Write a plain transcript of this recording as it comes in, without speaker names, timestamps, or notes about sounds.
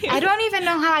I don't even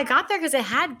know how I got there because it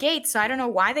had gates, so I don't know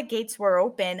why the gates were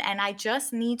open, and I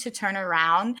just need to turn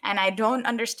around, and I don't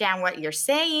understand what you're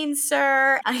saying,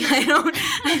 sir. I'm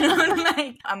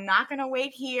not gonna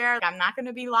wait here. I'm not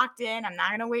gonna be locked in. I'm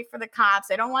not gonna wait for the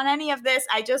cops. I don't want any of this.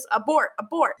 I just abort.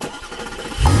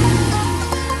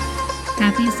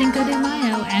 Happy Cinco de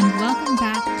Mayo and welcome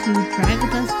back to Drive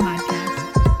With Us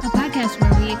podcast, a podcast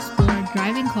where we explore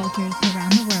driving cultures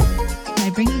around the world by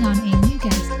bringing on a new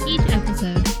guest each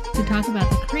episode to talk about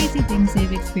the crazy things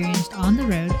they've experienced on the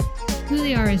road, who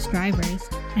they are as drivers,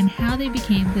 and how they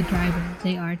became the driver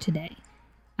they are today.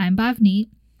 I'm Bhavneet.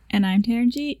 And I'm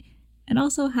Taranjeet. And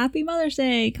also, happy Mother's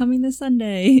Day coming this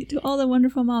Sunday to all the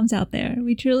wonderful moms out there.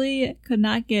 We truly could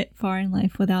not get far in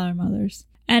life without our mothers.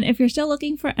 And if you're still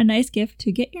looking for a nice gift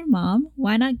to get your mom,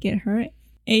 why not get her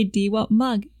a DeWalt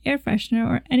mug, air freshener,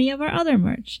 or any of our other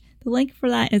merch? The link for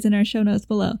that is in our show notes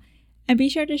below. And be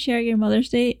sure to share your Mother's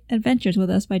Day adventures with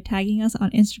us by tagging us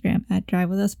on Instagram at Drive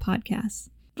With Us Podcast.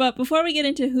 But before we get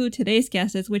into who today's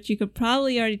guest is, which you could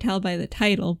probably already tell by the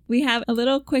title, we have a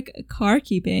little quick car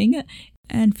keeping.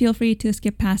 And feel free to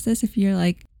skip past this if you're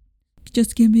like,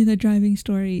 just give me the driving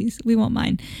stories. We won't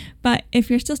mind. But if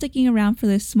you're still sticking around for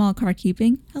this small car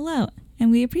keeping, hello,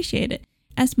 and we appreciate it.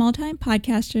 As small-time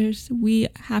podcasters, we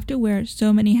have to wear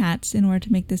so many hats in order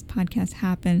to make this podcast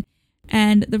happen.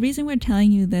 And the reason we're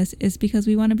telling you this is because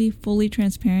we want to be fully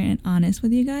transparent and honest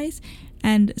with you guys.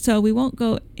 And so we won't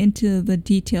go into the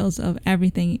details of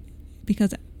everything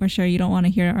because we're sure you don't want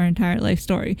to hear our entire life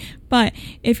story. But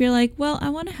if you're like, well, I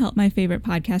want to help my favorite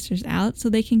podcasters out so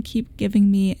they can keep giving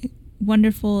me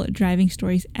wonderful driving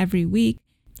stories every week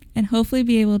and hopefully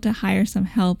be able to hire some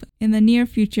help in the near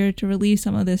future to relieve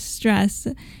some of this stress,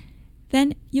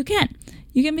 then you can.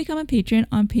 You can become a patron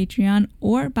on Patreon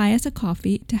or buy us a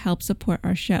coffee to help support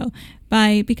our show.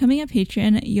 By becoming a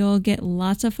patron, you'll get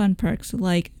lots of fun perks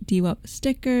like DeWalt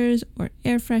stickers or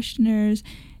air fresheners,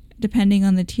 depending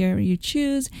on the tier you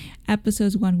choose,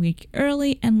 episodes 1 week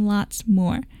early, and lots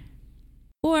more.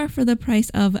 Or for the price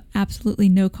of absolutely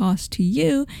no cost to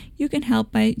you, you can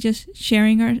help by just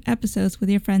sharing our episodes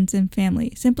with your friends and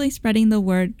family. Simply spreading the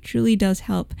word truly does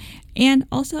help. And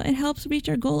also it helps reach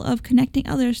our goal of connecting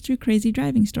others through crazy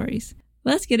driving stories.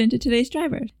 Let's get into today's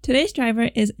driver. Today's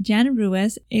driver is Jen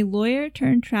Ruiz, a lawyer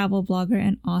turned travel blogger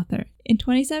and author. In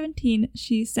 2017,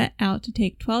 she set out to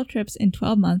take 12 trips in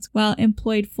 12 months while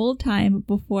employed full-time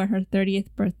before her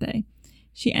 30th birthday.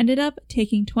 She ended up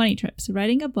taking 20 trips,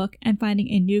 writing a book, and finding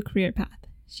a new career path.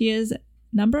 She is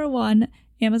 #1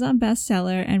 Amazon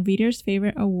bestseller and Reader's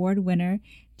Favorite Award winner.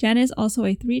 Jen is also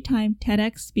a 3-time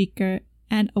TEDx speaker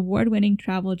and award-winning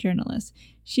travel journalist.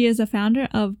 She is a founder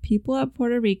of People of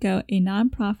Puerto Rico, a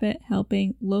nonprofit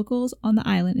helping locals on the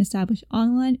island establish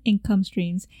online income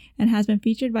streams, and has been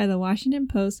featured by the Washington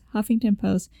Post, Huffington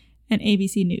Post, and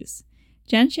ABC News.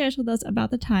 Jen shares with us about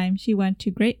the time she went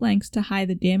to great lengths to hide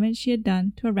the damage she had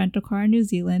done to a rental car in New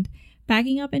Zealand,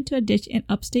 backing up into a ditch in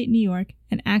upstate New York,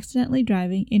 and accidentally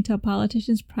driving into a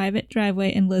politician's private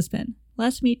driveway in Lisbon.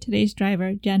 Let's meet today's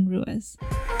driver, Jen Ruiz.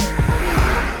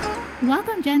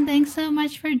 Welcome, Jen. Thanks so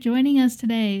much for joining us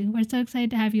today. We're so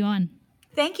excited to have you on.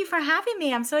 Thank you for having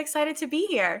me. I'm so excited to be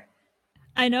here.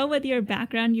 I know with your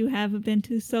background, you have been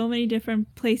to so many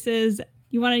different places.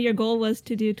 Your goal was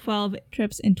to do 12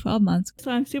 trips in 12 months.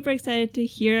 So I'm super excited to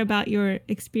hear about your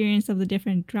experience of the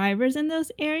different drivers in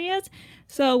those areas.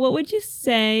 So what would you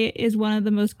say is one of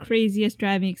the most craziest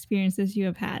driving experiences you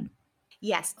have had?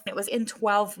 Yes, it was in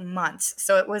 12 months.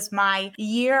 So it was my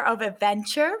year of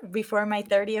adventure before my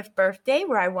 30th birthday,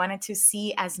 where I wanted to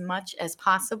see as much as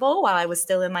possible while I was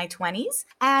still in my 20s.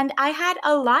 And I had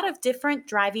a lot of different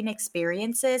driving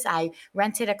experiences. I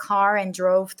rented a car and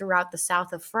drove throughout the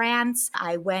south of France.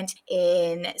 I went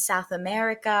in South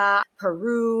America,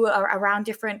 Peru, around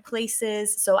different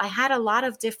places. So I had a lot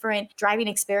of different driving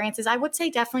experiences. I would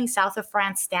say definitely south of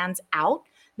France stands out,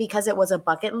 because it was a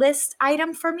bucket list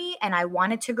item for me, and I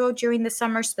wanted to go during the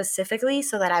summer specifically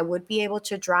so that I would be able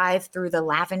to drive through the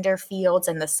lavender fields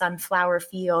and the sunflower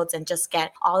fields and just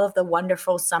get all of the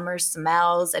wonderful summer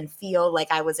smells and feel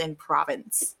like I was in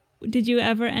Provence. Did you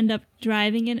ever end up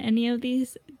driving in any of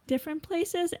these different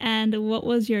places? And what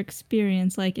was your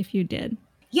experience like if you did?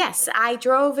 Yes, I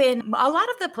drove in a lot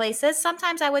of the places.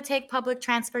 Sometimes I would take public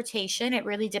transportation. It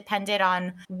really depended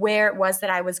on where it was that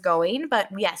I was going. But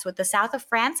yes, with the south of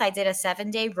France, I did a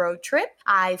 7-day road trip.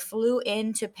 I flew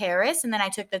into Paris and then I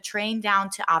took the train down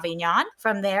to Avignon.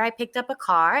 From there, I picked up a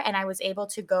car and I was able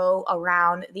to go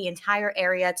around the entire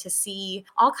area to see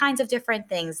all kinds of different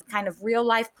things, kind of real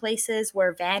life places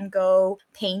where Van Gogh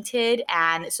painted.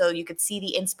 And so you could see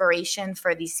the inspiration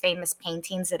for these famous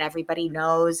paintings that everybody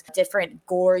knows, different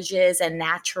gorges and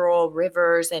natural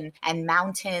rivers and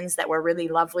mountains that were really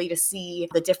lovely to see,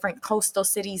 the different coastal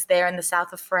cities there in the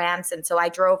south of France. And so I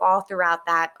drove all throughout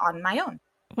that on my own.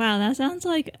 Wow, that sounds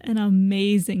like an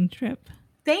amazing trip.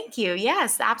 Thank you.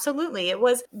 Yes, absolutely. It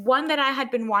was one that I had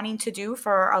been wanting to do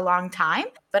for a long time,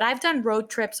 but I've done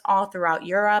road trips all throughout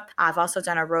Europe. I've also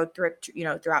done a road trip,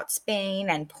 throughout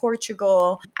Spain and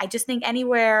Portugal. I just think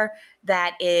anywhere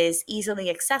that is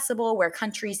easily accessible, where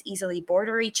countries easily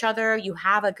border each other, you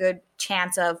have a good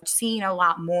chance of seeing a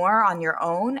lot more on your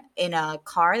own in a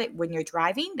car when you're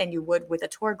driving than you would with a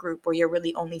tour group where you're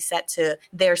really only set to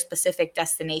their specific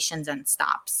destinations and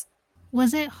stops.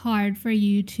 Was it hard for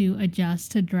you to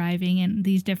adjust to driving in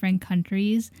these different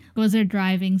countries? Was their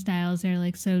driving styles are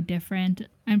like so different?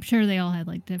 I'm sure they all had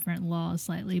like different laws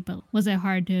slightly, but was it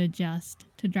hard to adjust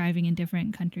to driving in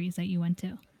different countries that you went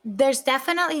to? There's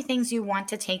definitely things you want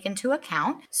to take into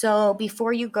account. So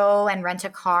before you go and rent a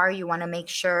car, you want to make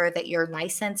sure that your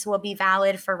license will be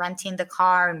valid for renting the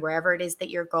car and wherever it is that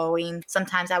you're going.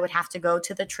 Sometimes I would have to go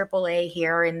to the AAA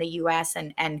here in the US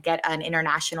and get an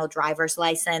international driver's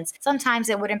license. Sometimes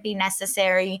it wouldn't be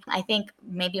necessary. I think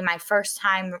maybe my first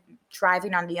time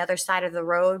driving on the other side of the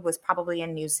road was probably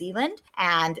in New Zealand.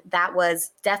 And that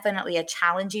was definitely a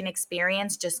challenging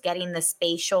experience, just getting the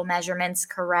spatial measurements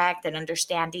correct and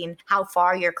understanding how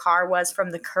far your car was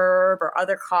from the curb or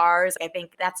other cars. I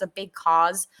think that's a big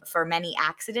cause for many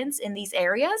accidents in these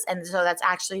areas. And so that's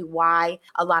actually why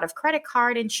a lot of credit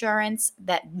card insurance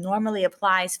that normally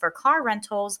applies for car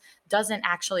rentals doesn't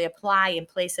actually apply in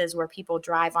places where people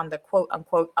drive on the quote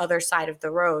unquote other side of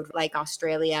the road, like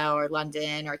Australia or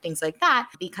London or things like that,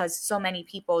 because so many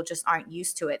people just aren't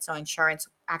used to it. So insurance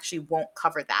actually won't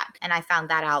cover that. And I found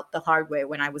that out the hard way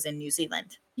when I was in New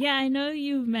Zealand. Yeah, I know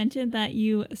you mentioned that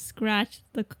you scratched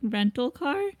the rental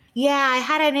car. Yeah, I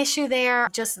had an issue there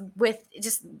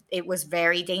it was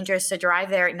very dangerous to drive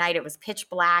there at night. It was pitch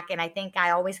black. And I think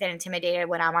I always get intimidated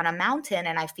when I'm on a mountain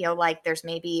and I feel like there's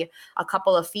maybe a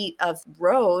couple of feet of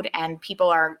road and people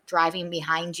are driving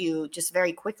behind you just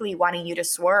very quickly wanting you to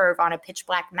swerve on a pitch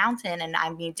black mountain. And I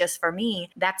mean, just for me,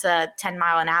 that's a 10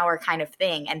 mile an hour kind of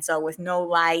thing. And so with no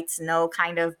lights, no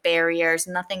kind of barriers,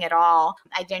 nothing at all,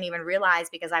 I didn't even realize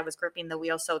because I was gripping the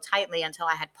wheel so tightly until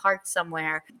I had parked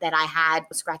somewhere that I had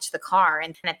scratched the car.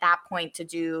 And at that point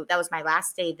that was my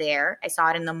last day there. I saw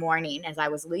it in the morning as I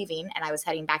was leaving and I was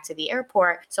heading back to the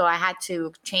airport. So I had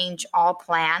to change all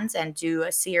plans and do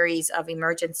a series of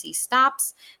emergency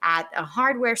stops at a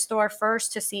hardware store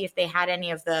first to see if they had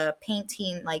any of the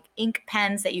painting, like ink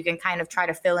pens that you can kind of try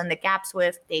to fill in the gaps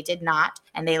with. They did not.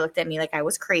 And they looked at me like I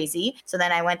was crazy. So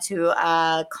then I went to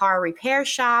a car repair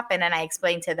shop and then I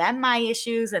explained to them my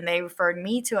issues and they referred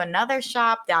me to another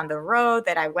shop down the road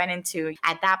that I went into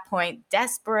at that point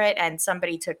desperate, and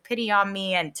somebody took pity on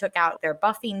me and took out their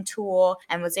buffing tool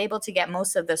and was able to get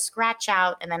most of the scratch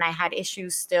out. And then I had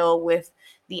issues still with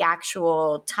the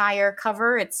actual tire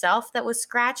cover itself that was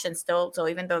scratched and still, so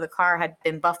even though the car had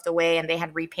been buffed away and they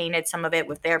had repainted some of it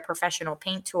with their professional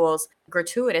paint tools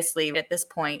gratuitously at this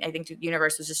point, I think the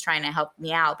universe was just trying to help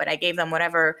me out, but I gave them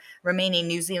whatever remaining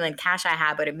New Zealand cash I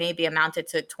had, but it maybe amounted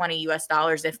to $20 US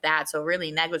if that, so really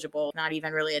negligible, not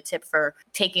even really a tip for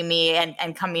taking me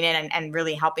and coming in and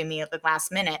really helping me at the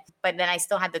last minute. But then I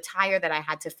still had the tire that I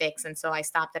had to fix, and so I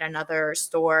stopped at another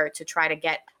store to try to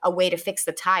get a way to fix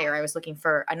the tire. I was looking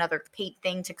for another paint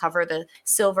thing to cover the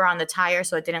silver on the tire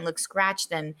so it didn't look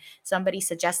scratched, and somebody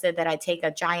suggested that I take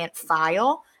a giant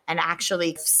file and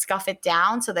actually scuff it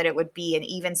down so that it would be an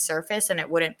even surface and it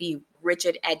wouldn't be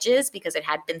rigid edges because it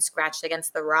had been scratched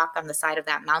against the rock on the side of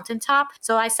that mountaintop.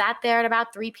 So I sat there at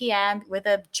about 3 p.m. with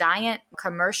a giant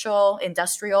commercial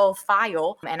industrial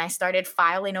file and I started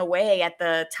filing away at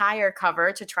the tire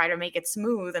cover to try to make it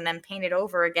smooth and then paint it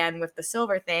over again with the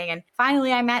silver thing. And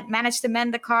finally I managed to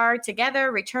mend the car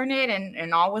together, return it,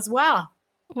 and all was well.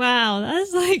 Wow,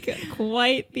 that's like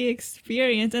quite the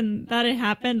experience, and that it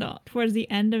happened towards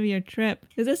the end of your trip.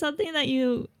 Is this something that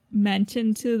you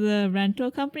mentioned to the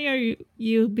rental company, or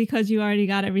you because you already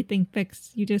got everything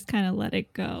fixed, you just kind of let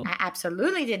it go? I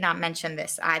absolutely did not mention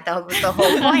this. The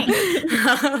whole point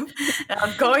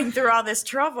of going through all this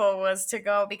trouble was to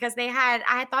go because I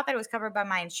had thought that it was covered by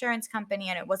my insurance company,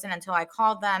 and it wasn't until I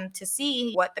called them to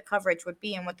see what the coverage would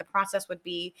be and what the process would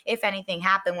be if anything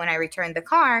happened when I returned the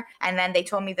car. And then they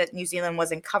told me that New Zealand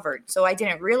wasn't covered. So I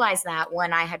didn't realize that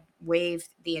when I had waived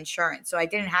the insurance. So I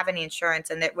didn't have any insurance,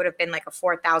 and it would have been like a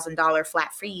 $4,000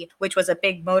 flat fee, which was a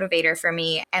big motivator for for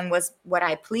me and was what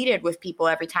I pleaded with people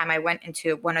every time I went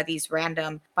into one of these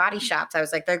random body shops. I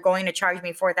was like, they're going to charge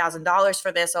me $4,000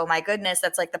 for this. Oh my goodness,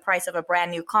 that's like the price of a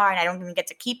brand new car and I don't even get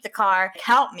to keep the car.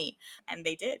 Help me. And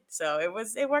they did. So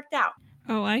it worked out.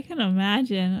 Oh, I can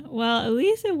imagine. Well, at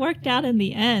least it worked out in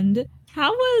the end.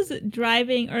 How was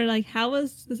driving, or like, how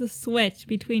was the switch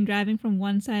between driving from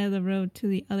one side of the road to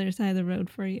the other side of the road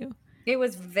for you? It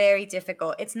was very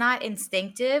difficult. It's not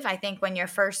instinctive. I think when you're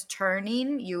first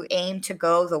turning, you aim to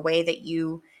go the way that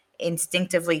you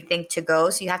instinctively think to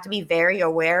go. So you have to be very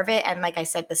aware of it. And like I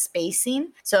said, the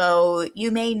spacing. So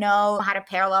you may know how to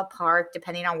parallel park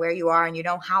depending on where you are, and you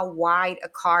know how wide a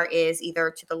car is either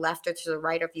to the left or to the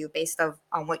right of you based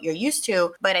on what you're used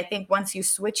to. But I think once you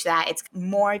switch that, it's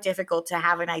more difficult to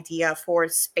have an idea for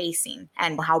spacing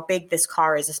and how big this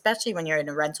car is, especially when you're in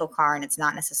a rental car and it's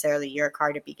not necessarily your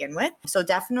car to begin with. So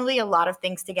definitely a lot of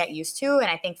things to get used to.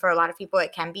 And I think for a lot of people,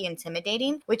 it can be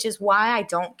intimidating, which is why I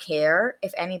don't care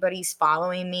if anybody's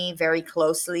following me very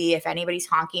closely, if anybody's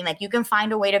honking. Like, you can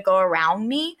find a way to go around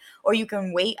me, or you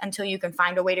can wait until you can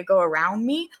find a way to go around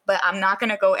me, but I'm not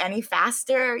going to go any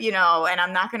faster, and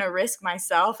I'm not going to risk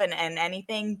myself and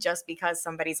anything just because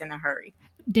somebody's in a hurry.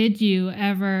 Did you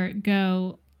ever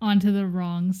go onto the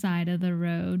wrong side of the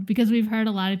road? Because we've heard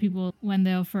a lot of people, when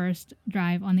they'll first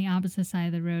drive on the opposite side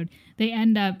of the road, they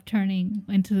end up turning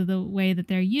into the way that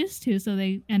they're used to, so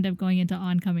they end up going into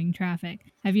oncoming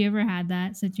traffic. Have you ever had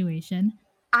that situation?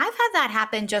 I've had that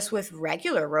happen just with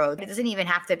regular roads. It doesn't even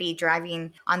have to be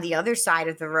driving on the other side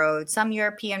of the road. Some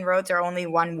European roads are only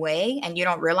one way, and you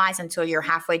don't realize until you're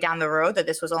halfway down the road that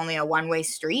this was only a one-way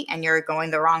street and you're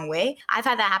going the wrong way. I've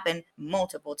had that happen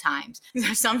multiple times.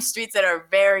 There's some streets that are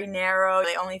very narrow.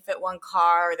 They only fit one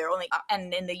car.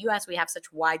 And in the US, we have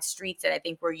such wide streets that I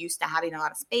think we're used to having a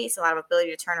lot of space, a lot of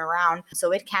ability to turn around.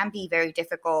 So it can be very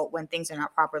difficult when things are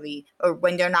not properly, or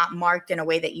when they're not marked in a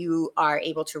way that you are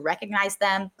able to recognize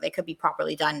them. They could be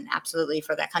properly done, absolutely,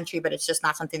 for that country, but it's just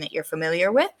not something that you're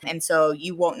familiar with. And so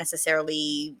you won't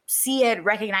necessarily see it,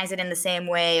 recognize it in the same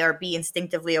way, or be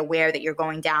instinctively aware that you're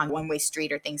going down one-way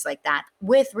street or things like that.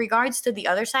 With regards to the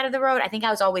other side of the road, I think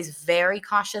I was always very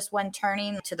cautious when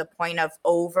turning, to the point of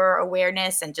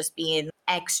over-awareness and just being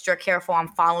extra careful on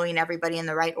following everybody in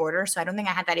the right order. So I don't think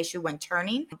I had that issue when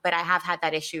turning, but I have had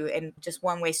that issue in just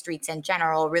one-way streets in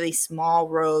general, really small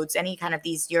roads, any kind of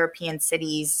these European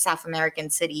cities, South American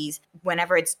cities.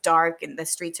 Whenever it's dark and the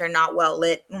streets are not well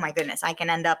lit, oh my goodness, I can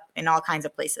end up in all kinds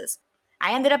of places.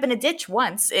 I ended up in a ditch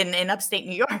once in upstate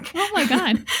New York. Oh my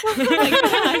God. Oh my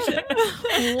gosh.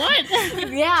 What?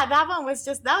 Yeah, that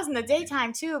was in the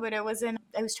daytime too, but I was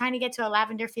trying to get to a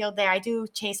lavender field there. I do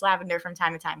chase lavender from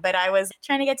time to time, but I was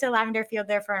trying to get to a lavender field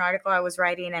there for an article I was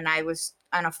writing, and I was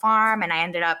on a farm, and I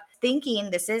ended up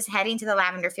thinking this is heading to the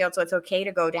lavender field, so it's okay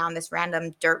to go down this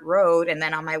random dirt road. And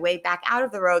then on my way back out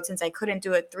of the road, since I couldn't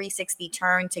do a 360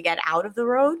 turn to get out of the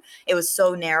road, it was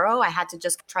so narrow, I had to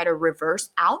just try to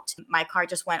reverse out. My car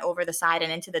just went over the side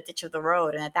and into the ditch of the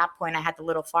road. And at that point, I had the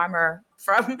little farmer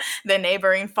from the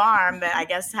neighboring farm that I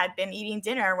guess had been eating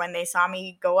dinner when they saw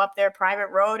me go up their private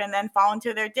road and then fall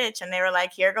into their ditch. And they were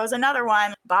like, here goes another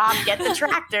one. Bob, get the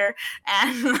tractor.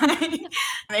 And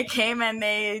they came and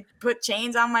they put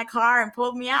chains on my car and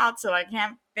pulled me out. So I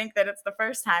can't think that it's the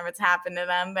first time it's happened to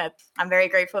them, but I'm very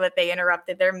grateful that they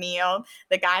interrupted their meal.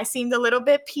 The guy seemed a little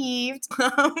bit peeved,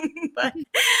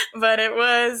 but it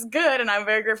was good. And I'm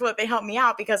very grateful that they helped me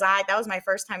out, because that was my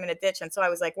first time in a ditch. And so I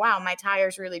was like, wow, my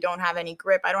tires really don't have any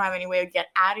grip. I don't have any way of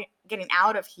getting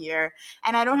out of here.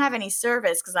 And I don't have any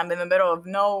service because I'm in the middle of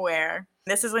nowhere.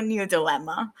 This is a new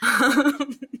dilemma.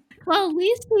 Well, at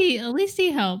least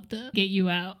he helped get you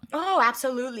out. Oh,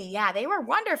 absolutely. Yeah, they were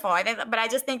wonderful. But I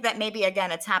just think that maybe,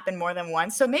 again, it's happened more than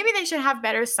once. So maybe they should have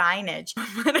better signage.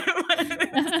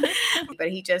 But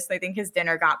I think his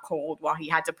dinner got cold while he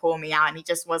had to pull me out, and he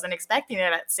just wasn't expecting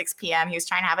it at 6 p.m. He was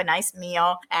trying to have a nice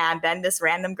meal. And then this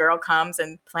random girl comes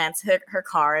and plants her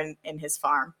car in his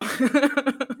farm.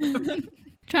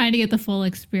 Trying to get the full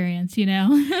experience, Yeah,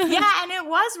 and it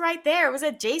was right there. It was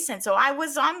adjacent. So I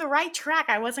was on the right track.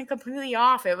 I wasn't completely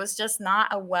off. It was just not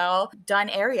a well done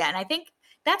area. And I think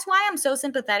that's why I'm so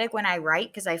sympathetic when I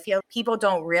write, because I feel people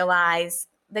don't realize,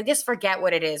 they just forget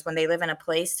what it is when they live in a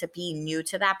place to be new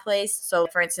to that place. So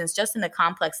for instance, just in the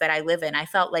complex that I live in, I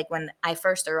felt like when I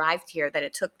first arrived here that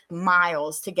it took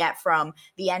miles to get from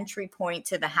the entry point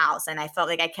to the house. And I felt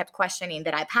like I kept questioning,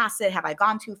 did I pass it? Have I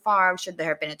gone too far? Should there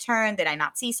have been a turn? Did I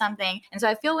not see something? And so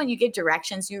I feel when you give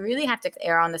directions, you really have to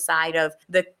err on the side of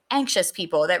the anxious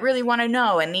people that really want to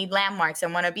know and need landmarks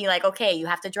and want to be like, okay, you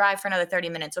have to drive for another 30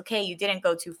 minutes. Okay, you didn't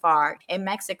go too far. In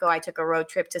Mexico, I took a road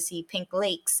trip to see Pink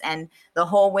Lakes. And the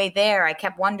whole way there, I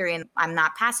kept wondering, I'm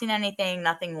not passing anything.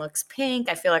 Nothing looks pink.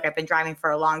 I feel like I've been driving for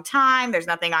a long time. There's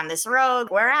nothing on this road.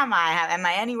 Where am I? Am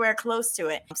I anywhere close to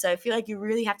it? So I feel like you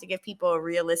really have to give people a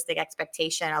realistic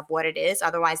expectation of what it is.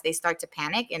 Otherwise, they start to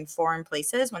panic in foreign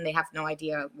places when they have no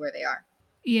idea where they are.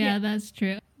 Yeah, that's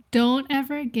true. Don't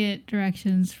ever get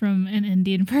directions from an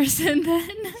Indian person then.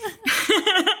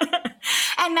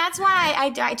 And that's why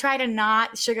I try to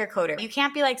not sugarcoat it. You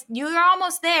can't be like, you're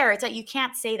almost there. It's like, you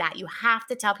can't say that. You have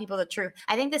to tell people the truth.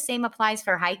 I think the same applies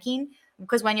for hiking.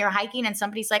 Because when you're hiking and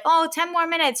somebody's like, oh, 10 more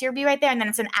minutes, you'll be right there. And then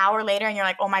it's an hour later and you're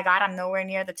like, oh my God, I'm nowhere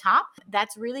near the top.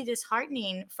 That's really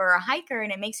disheartening for a hiker.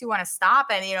 And it makes you want to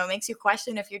stop and, makes you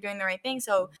question if you're doing the right thing.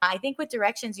 So I think with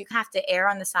directions, you have to err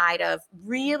on the side of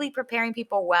really preparing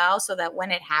people well so that when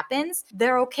it happens,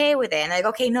 they're okay with it. And like,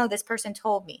 okay, no, this person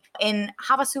told me. In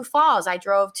Havasu Falls, I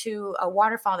drove to a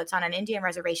waterfall that's on an Indian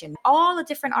reservation. All the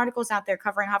different articles out there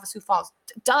covering Havasu Falls,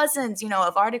 dozens,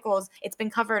 of articles. It's been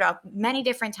covered up many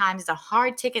different times. It's a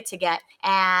hard ticket to get.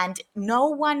 And no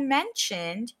one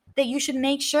mentioned that you should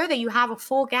make sure that you have a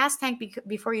full gas tank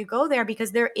before you go there,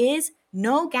 because there is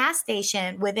no gas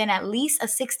station within at least a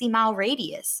 60-mile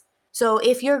radius. So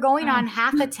if you're going on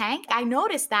half a tank, I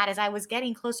noticed that as I was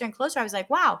getting closer and closer, I was like,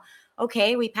 wow,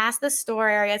 okay, we passed the store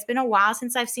area. It's been a while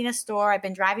since I've seen a store. I've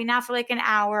been driving now for like an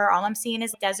hour. All I'm seeing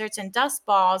is deserts and dust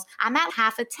balls. I'm at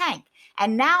half a tank.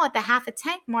 And now at the half a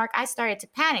tank mark, I started to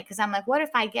panic because I'm like, what if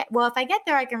I get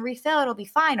there, I can refill. It'll be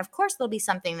fine. Of course, there'll be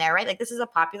something there, right? Like, this is a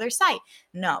popular site.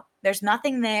 No, there's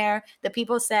nothing there. The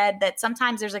people said that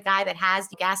sometimes there's a guy that has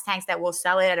gas tanks that will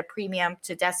sell it at a premium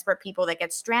to desperate people that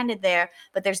get stranded there,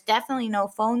 but there's definitely no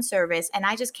phone service. And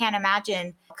I just can't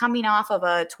imagine coming off of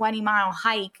a 20-mile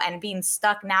hike and being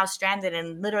stuck now stranded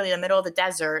in literally the middle of the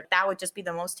desert. That would just be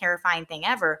the most terrifying thing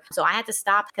ever. So I had to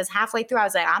stop because halfway through I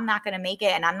was like, I'm not going to make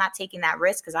it, and I'm not taking that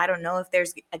risk because I don't know if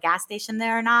there's a gas station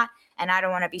there or not, and I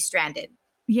don't want to be stranded.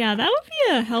 Yeah, that would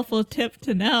be a helpful tip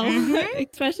to know,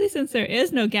 especially since there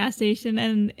is no gas station.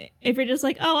 And if you're just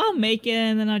like, oh, I'll make it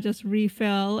and then I'll just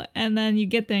refill. And then you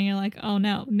get there and you're like, oh,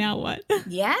 no, now what?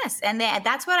 Yes. And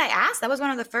that's what I asked. That was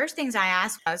one of the first things I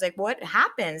asked. I was like, what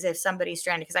happens if somebody's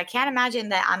stranded? Because I can't imagine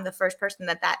that I'm the first person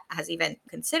that has even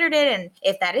considered it. And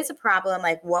if that is a problem,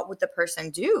 like, what would the person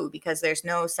do? Because there's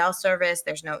no cell service.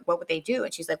 What would they do?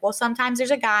 And she's like, well, sometimes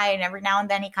there's a guy and every now and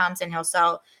then he comes and he'll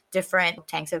sell different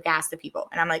tanks of gas to people.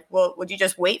 And I'm like, well, would you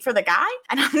just wait for the guy?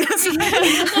 And I'm just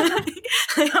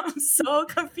like, I'm so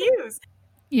confused.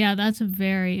 Yeah, that's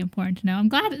very important to know. I'm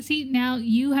glad. See, now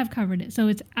you have covered it. So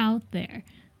it's out there.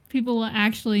 People will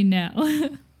actually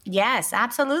know. Yes,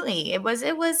 absolutely. It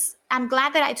was, I'm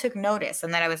glad that I took notice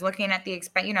and that I was looking at the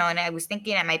and I was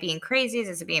thinking, am I being crazy?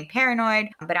 Is it being paranoid?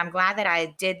 But I'm glad that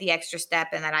I did the extra step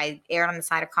and that I erred on the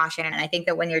side of caution. And I think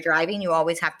that when you're driving, you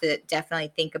always have to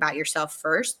definitely think about yourself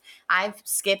first. I've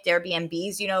skipped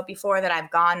Airbnbs, before that I've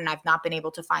gone and I've not been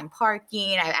able to find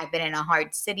parking. I've been in a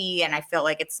hard city and I feel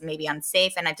like it's maybe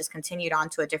unsafe. And I just continued on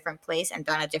to a different place and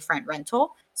done a different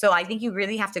rental. So I think you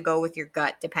really have to go with your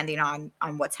gut depending on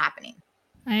what's happening.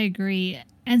 I agree.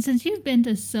 And since you've been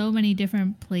to so many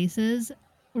different places,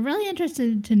 we're really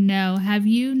interested to know, have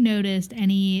you noticed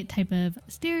any type of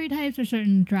stereotypes or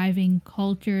certain driving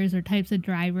cultures or types of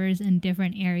drivers in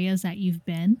different areas that you've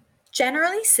been?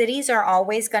 Generally, cities are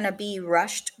always going to be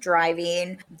rushed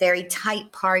driving, very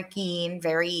tight parking,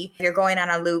 you're going on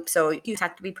a loop. So you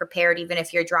have to be prepared, even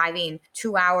if you're driving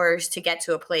 2 hours to get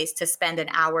to a place, to spend an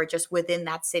hour just within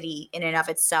that city in and of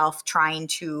itself, trying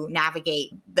to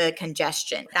navigate the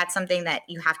congestion. That's something that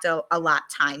you have to allot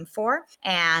time for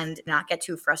and not get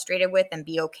too frustrated with, and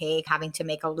be okay having to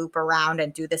make a loop around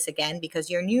and do this again because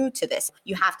you're new to this.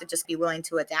 You have to just be willing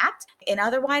to adapt. And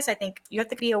otherwise, I think you have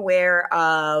to be aware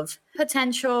of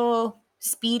potential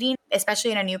speeding,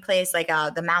 especially in a new place like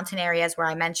the mountain areas where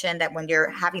I mentioned that when you're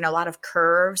having a lot of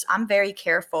curves, I'm very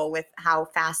careful with how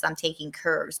fast I'm taking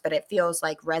curves. But it feels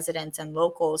like residents and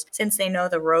locals, since they know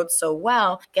the roads so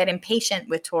well, get impatient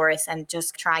with tourists and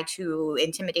just try to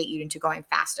intimidate you into going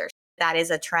faster. That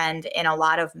is a trend in a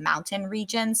lot of mountain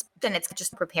regions, and it's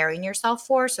just preparing yourself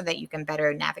for so that you can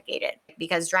better navigate it.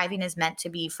 Because driving is meant to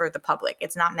be for the public.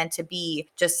 It's not meant to be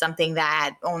just something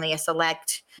that only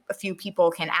a few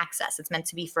people can access. It's meant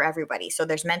to be for everybody. So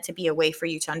there's meant to be a way for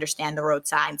you to understand the road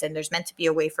signs, and there's meant to be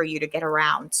a way for you to get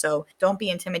around. So don't be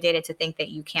intimidated to think that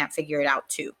you can't figure it out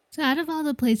too. So out of all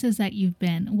the places that you've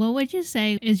been, what would you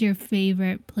say is your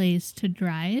favorite place to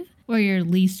drive or your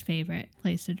least favorite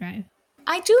place to drive?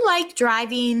 I do like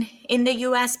driving in the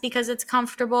US because it's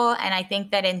comfortable. And I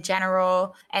think that in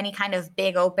general, any kind of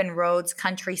big open roads,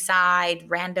 countryside,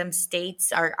 random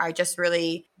states are just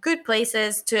really good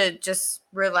places to just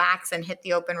relax and hit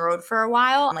the open road for a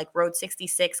while, like Road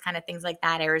 66, kind of things like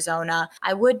that, Arizona.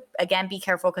 I would, again, be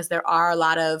careful because there are a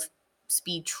lot of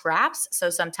speed traps. So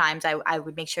sometimes I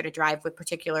would make sure to drive with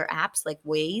particular apps like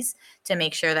Waze to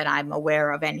make sure that I'm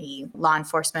aware of any law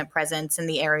enforcement presence in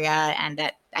the area and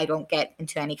that I don't get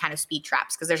into any kind of speed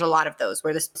traps, because there's a lot of those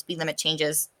where the speed limit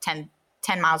changes 10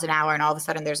 miles an hour and all of a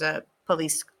sudden there's a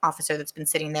police officer that's been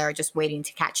sitting there just waiting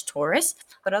to catch tourists.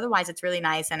 But otherwise it's really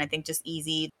nice and I think just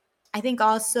easy. I think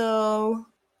also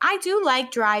I do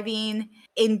like driving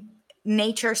in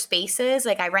nature spaces.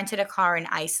 Like I rented a car in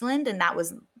Iceland and that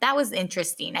was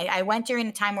interesting. I went during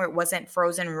a time where it wasn't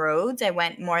frozen roads. I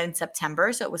went more in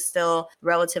September, so it was still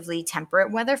relatively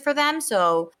temperate weather for them.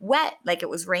 So wet, like it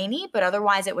was rainy, but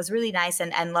otherwise it was really nice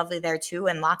and lovely there too,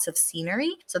 and lots of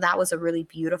scenery. So that was a really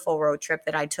beautiful road trip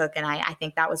that I took, and I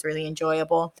think that was really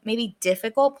enjoyable. Maybe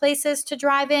difficult places to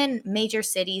drive in. Major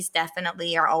cities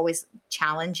definitely are always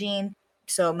challenging.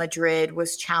 So Madrid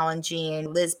was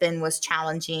challenging. Lisbon was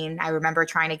challenging. I remember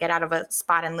trying to get out of a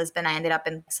spot in Lisbon. I ended up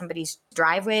in somebody's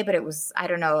driveway, but it was, I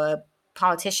don't know, a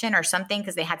politician or something,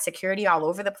 because they had security all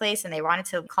over the place and they wanted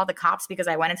to call the cops because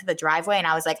I went into the driveway and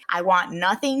I was like, I want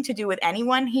nothing to do with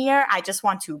anyone here. I just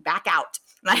want to back out.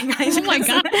 Oh my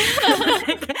God.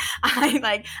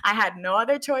 I had no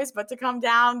other choice but to come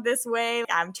down this way.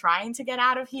 I'm trying to get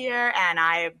out of here and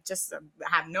I just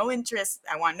have no interest.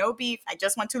 I want no beef. I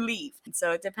just want to leave.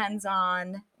 So it depends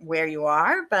on where you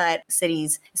are, but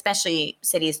cities, especially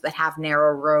cities that have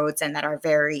narrow roads and that are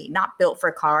very not built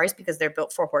for cars because they're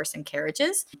built for horse and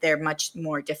carriages, they're much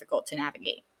more difficult to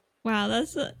navigate. Wow,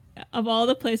 that's of all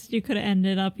the places you could have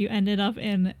ended up, you ended up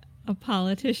in a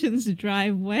politician's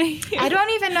driveway. I don't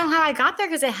even know how I got there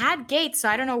because it had gates, so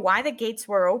I don't know why the gates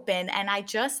were open, and I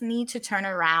just need to turn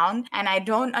around and I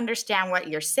don't understand what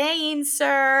you're saying,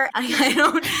 sir. I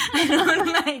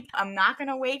don't I'm not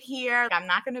gonna wait here. I'm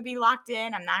not gonna be locked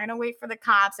in. I'm not gonna wait for the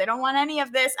cops. I don't want any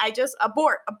of this. I just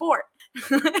abort.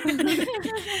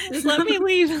 Just let me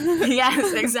leave.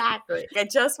 Yes, exactly. I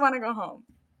just want to go home.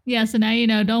 Yeah, so now you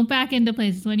know, don't back into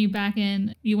places. When you back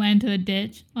in, you went into a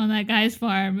ditch on that guy's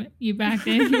farm. You backed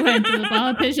in, you went to the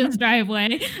politician's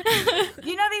driveway. These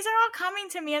are all coming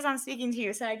to me as I'm speaking to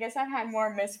you, so I guess I've had more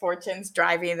misfortunes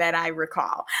driving than I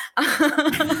recall.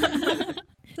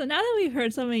 So now that we've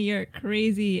heard some of your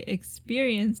crazy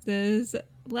experiences,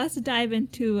 let's dive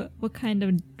into what kind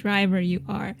of driver you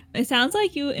are. It sounds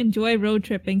like you enjoy road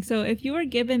tripping. So if you were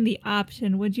given the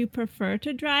option, would you prefer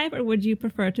to drive or would you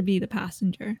prefer to be the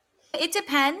passenger? It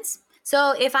depends.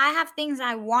 So if I have things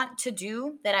I want to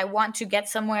do, that I want to get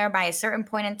somewhere by a certain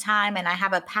point in time and I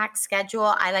have a packed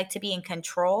schedule, I like to be in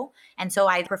control. And so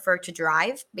I prefer to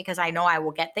drive because I know I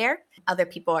will get there. Other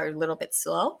people are a little bit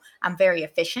slow. I'm very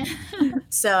efficient.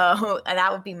 So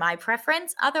that would be my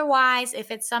preference. Otherwise, if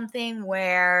it's something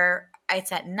where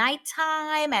it's at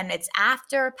nighttime and it's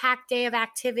after a packed day of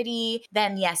activity,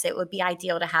 then yes, it would be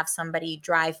ideal to have somebody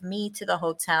drive me to the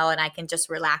hotel and I can just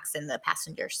relax in the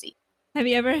passenger seat. Have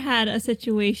you ever had a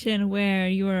situation where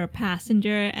you were a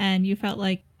passenger and you felt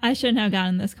like, I shouldn't have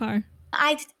gotten this car?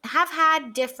 I have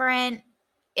had different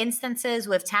instances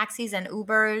with taxis and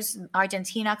Ubers.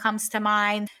 Argentina comes to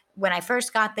mind. When I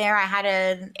first got there, I had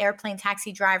an airplane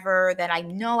taxi driver that I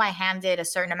know I handed a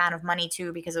certain amount of money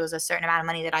to because it was a certain amount of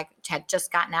money that I had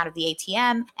just gotten out of the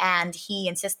ATM. And he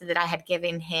insisted that I had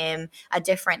given him a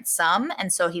different sum.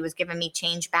 And so he was giving me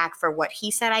change back for what he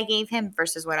said I gave him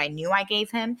versus what I knew I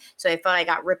gave him. So I felt I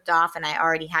got ripped off and I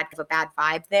already had a bad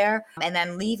vibe there. And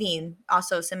then leaving,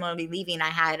 also similarly leaving, I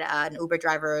had an Uber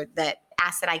driver that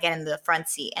asked that I get in the front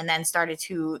seat and then started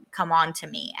to come on to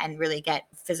me and really get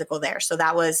physical there. So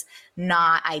that was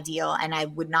not ideal. And I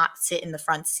would not sit in the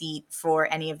front seat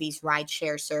for any of these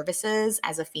rideshare services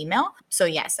as a female. So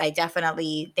yes, I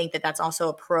definitely think that that's also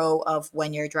a pro of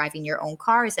when you're driving your own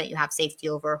car, is that you have safety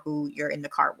over who you're in the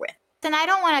car with. And I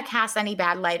don't want to cast any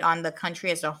bad light on the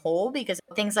country as a whole because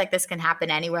things like this can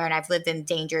happen anywhere. And I've lived in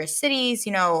dangerous cities,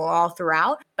 all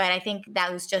throughout. But I think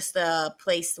that was just a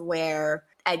place where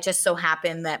I just so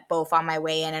happened that both on my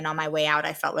way in and on my way out,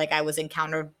 I felt like I was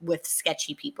encountered with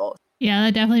sketchy people. Yeah,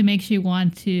 that definitely makes you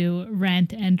want to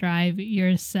rent and drive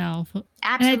yourself.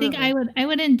 Absolutely. And I think I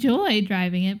would enjoy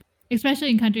driving it, especially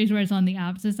in countries where it's on the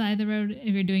opposite side of the road.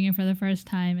 If you're doing it for the first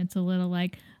time, it's a little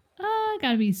like, I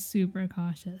gotta be super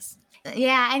cautious.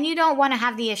 Yeah, and you don't want to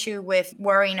have the issue with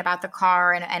worrying about the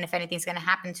car and if anything's going to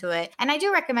happen to it. And I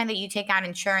do recommend that you take out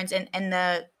insurance in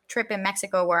the trip in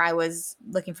Mexico where I was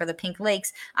looking for the Pink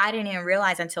Lakes, I didn't even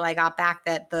realize until I got back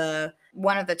that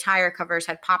one of the tire covers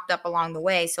had popped up along the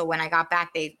way. So when I got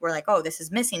back, they were like, oh, this is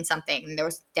missing something. And there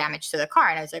was damage to the car.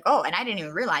 And I was like, oh, and I didn't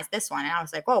even realize this one. And I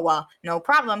was like, oh, well, no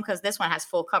problem, because this one has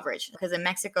full coverage. Because in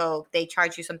Mexico, they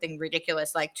charge you something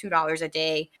ridiculous, like $2 a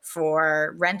day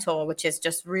for rental, which is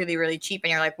just really, really cheap.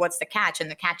 And you're like, what's the catch? And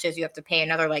the catch is you have to pay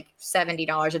another like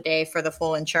 $70 a day for the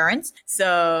full insurance.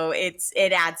 So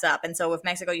it adds up. And so with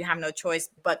Mexico, you have no choice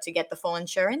but to get the full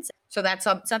insurance. So that's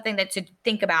something that to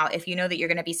think about if you know that you're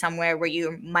going to be somewhere where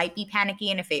you might be panicky,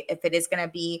 and if it is going to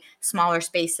be smaller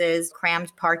spaces,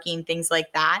 crammed parking, things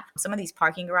like that. Some of these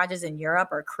parking garages in Europe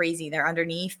are crazy. They're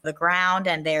underneath the ground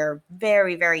and they're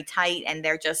very, very tight and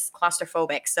they're just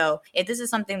claustrophobic. So if this is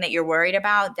something that you're worried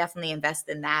about, definitely invest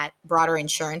in that broader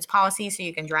insurance policy so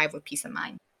you can drive with peace of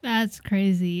mind. That's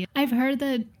crazy. I've heard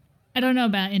that, I don't know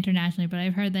about internationally, but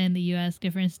I've heard that in the US,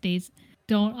 different states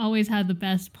don't always have the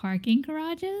best parking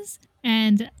garages.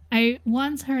 And I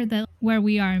once heard that where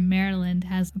we are in Maryland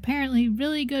has apparently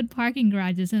really good parking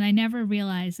garages. And I never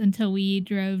realized until we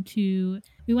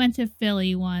went to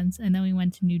Philly once and then we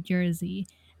went to New Jersey.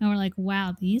 And we're like,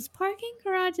 wow, these parking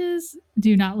garages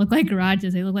do not look like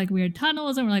garages. They look like weird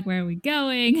tunnels. And we're like, where are we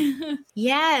going?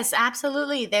 Yes,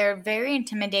 absolutely. They're very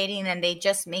intimidating and they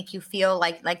just make you feel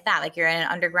like that, like you're in an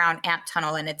underground ant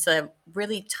tunnel, and it's a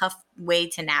really tough way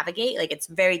to navigate. Like it's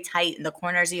very tight in the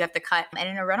corners you have to cut. And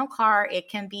in a rental car, it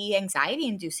can be anxiety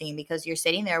inducing because you're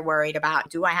sitting there worried about,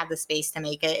 do I have the space to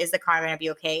make it? Is the car going to be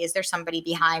okay? Is there somebody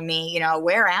behind me?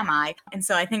 Where am I? And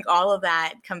so I think all of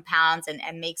that compounds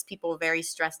and makes people very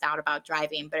stressed out about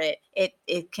driving, but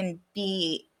it can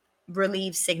be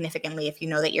relieved significantly if you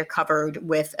know that you're covered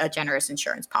with a generous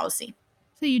insurance policy.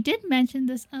 So you did mention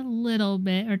this a little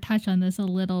bit or touch on this a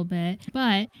little bit,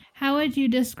 but how would you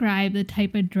describe the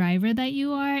type of driver that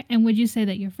you are? And would you say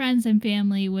that your friends and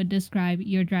family would describe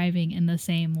your driving in the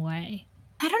same way?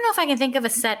 I don't know if I can think of a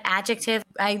set adjective.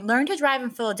 I learned to drive in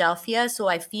Philadelphia, so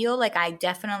I feel like I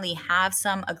definitely have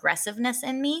some aggressiveness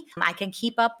in me. I can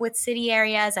keep up with city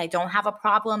areas. I don't have a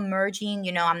problem merging.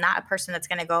 I'm not a person that's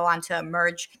going to go onto a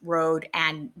merge road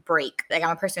and brake. Like I'm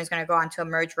a person who's going to go onto a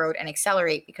merge road and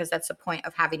accelerate because that's the point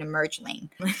of having a merge lane.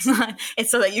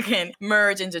 It's so that you can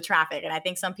merge into traffic. And I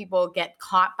think some people get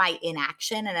caught by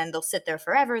inaction and then they'll sit there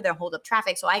forever. They'll hold up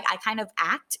traffic. So I kind of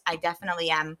act. I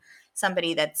definitely am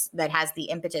somebody that has the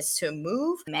impetus to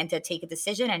move and to take a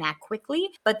decision and act quickly.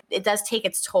 But it does take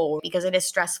its toll because it is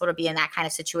stressful to be in that kind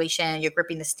of situation. You're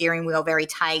gripping the steering wheel very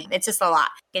tight. It's just a lot.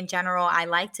 In general, I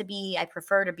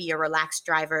prefer to be a relaxed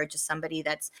driver, just somebody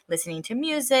that's listening to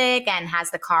music and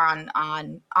has the car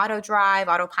on auto drive,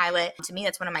 autopilot. To me,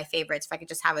 that's one of my favorites. If I could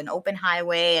just have an open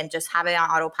highway and just have it on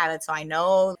autopilot so I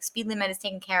know the speed limit is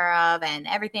taken care of and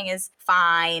everything is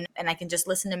fine and I can just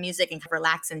listen to music and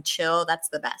relax and chill, that's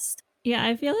the best. Yeah,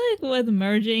 I feel like with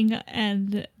merging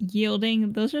and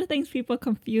yielding, those are things people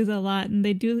confuse a lot and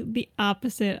they do the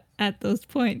opposite at those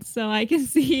points. So I can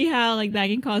see how that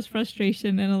can cause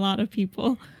frustration in a lot of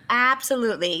people.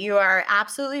 Absolutely. You are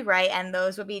absolutely right. And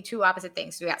those would be two opposite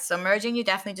things. So merging, you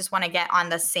definitely just want to get on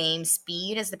the same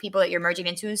speed as the people that you're merging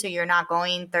into. So you're not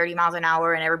going 30 miles an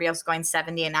hour and everybody else is going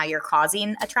 70 and now you're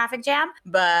causing a traffic jam.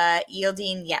 But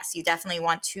yielding, yes, you definitely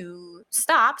want to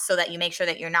stop so that you make sure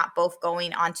that you're not both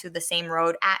going onto the same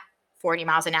road at 40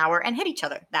 miles an hour and hit each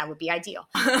other. That would be ideal.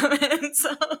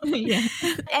 Yeah.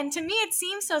 And to me, it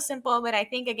seems so simple, but I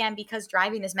think, again, because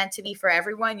driving is meant to be for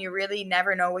everyone, you really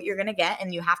never know what you're going to get.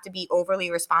 And you have to be overly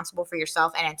responsible for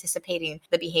yourself and anticipating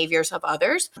the behaviors of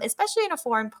others, especially in a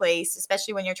foreign place,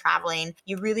 especially when you're traveling.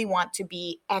 You really want to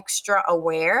be extra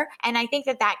aware. And I think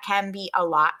that can be a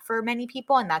lot for many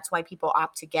people. And that's why people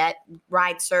opt to get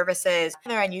ride services.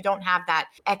 And you don't have that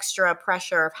extra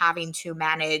pressure of having to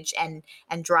manage and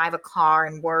drive a car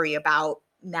and worry about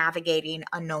navigating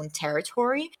unknown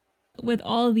territory. With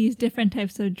all of these different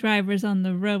types of drivers on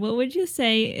the road, what would you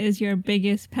say is your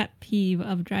biggest pet peeve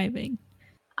of driving?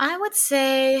 I would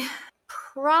say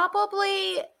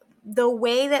probably the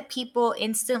way that people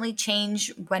instantly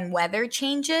change when weather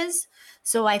changes.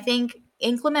 So I think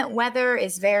inclement weather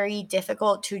is very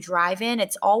difficult to drive in.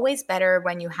 It's always better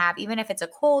when you have, even if it's a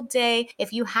cold day,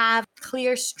 if you have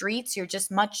clear streets, you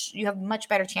have much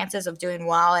better chances of doing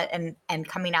well and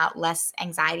coming out less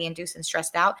anxiety induced and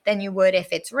stressed out than you would if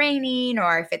it's raining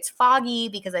or if it's foggy,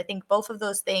 because I think both of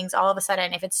those things, all of a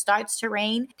sudden, if it starts to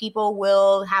rain, people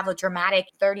will have a dramatic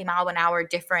 30 mile an hour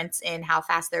difference in how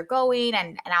fast they're going.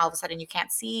 And all of a sudden you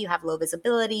can't see, you have low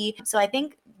visibility. So I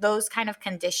think those kind of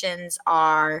conditions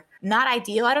are not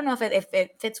ideal. I don't know if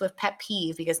it fits with pet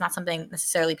peeve because not something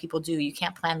necessarily people do. You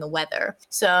can't plan the weather.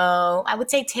 So I would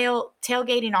say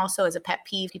tailgating also is a pet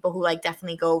peeve. People who like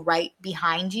definitely go right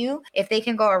behind you. If they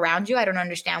can go around you, I don't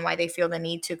understand why they feel the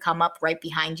need to come up right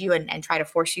behind you and try to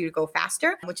force you to go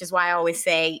faster, which is why I always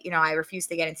say, I refuse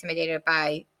to get intimidated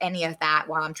by any of that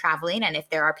while I'm traveling. And if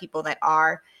there are people that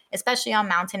are, especially on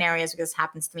mountain areas, because it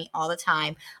happens to me all the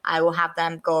time, I will have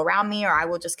them go around me or I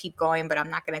will just keep going, but I'm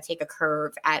not going to take a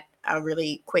curve at a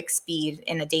really quick speed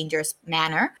in a dangerous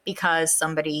manner because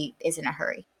somebody is in a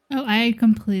hurry. Oh, I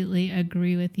completely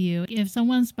agree with you. If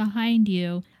someone's behind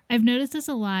you, I've noticed this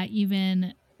a lot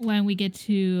even when we get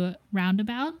to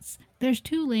roundabouts. There's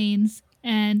 2 lanes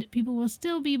and people will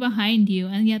still be behind you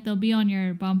and yet they'll be on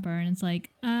your bumper and it's like,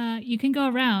 you can go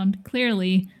around.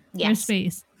 Clearly, there's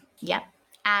space. Yep.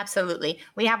 Absolutely.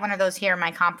 We have one of those here in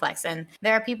my complex, and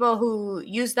there are people who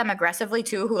use them aggressively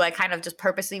too, who like kind of just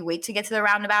purposely wait to get to the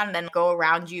roundabout and then go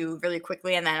around you really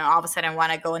quickly. And then all of a sudden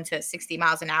want to go into 60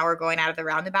 miles an hour going out of the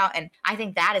roundabout. And I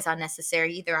think that is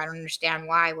unnecessary either. I don't understand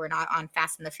why we're not on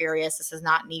Fast and the Furious. This is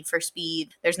not Need for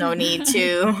Speed. There's no need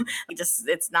to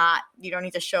you don't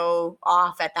need to show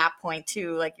off at that point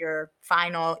too, like your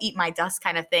final eat my dust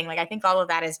kind of thing. Like I think all of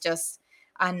that is just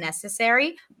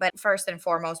unnecessary. But first and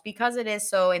foremost, because it is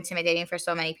so intimidating for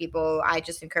so many people, I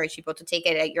just encourage people to take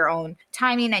it at your own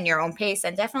timing and your own pace.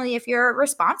 And definitely if you're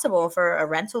responsible for a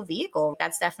rental vehicle,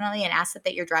 that's definitely an asset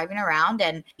that you're driving around,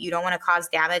 and you don't want to cause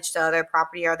damage to other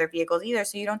property or other vehicles either.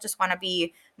 So you don't just want to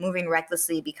be moving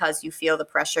recklessly because you feel the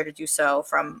pressure to do so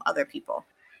from other people.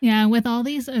 Yeah, with all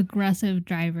these aggressive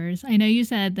drivers, I know you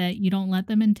said that you don't let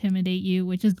them intimidate you,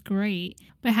 which is great,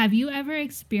 but have you ever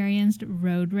experienced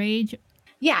road rage?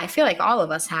 Yeah, I feel like all of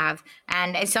us have.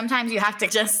 And sometimes you have to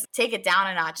just take it down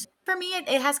a notch. For me,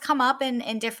 it has come up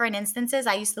in different instances.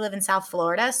 I used to live in South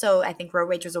Florida, so I think road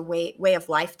rage was a way of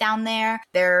life down there.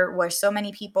 There were so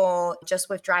many people just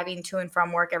with driving to and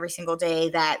from work every single day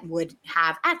that would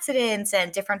have accidents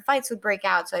and different fights would break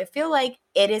out. So I feel like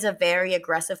it is a very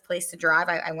aggressive place to drive.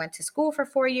 I went to school for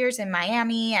 4 years in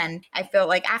Miami, and I feel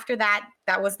like after that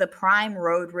was the prime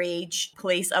road rage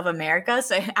place of America.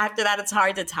 So after that, it's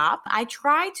hard to top. I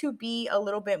try to be a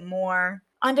little bit more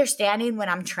understanding when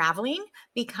I'm traveling,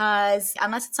 because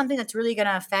unless it's something that's really going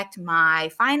to affect my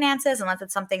finances, unless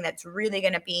it's something that's really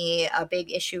going to be a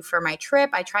big issue for my trip,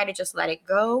 I try to just let it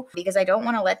go because I don't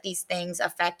want to let these things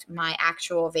affect my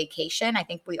actual vacation. I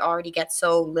think we already get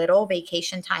so little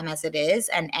vacation time as it is,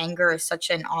 and anger is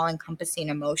such an all-encompassing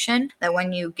emotion that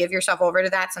when you give yourself over to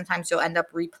that, sometimes you'll end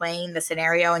up replaying the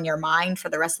scenario in your mind for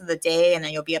the rest of the day, and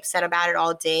then you'll be upset about it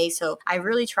all day. So I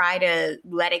really try to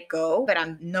let it go, but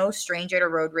I'm no stranger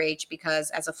to road rage because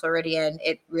as a Floridian,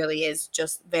 it really is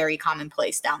just very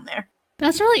commonplace down there.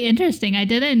 That's really interesting. I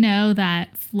didn't know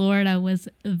that Florida was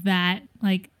that,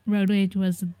 like, road rage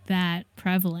was that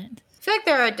prevalent. I feel like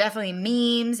there are definitely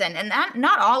memes and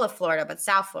not all of Florida, but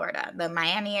South Florida. The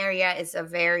Miami area is a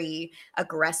very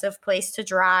aggressive place to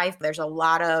drive. There's a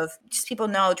lot of just people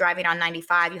know driving on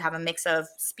 95, you have a mix of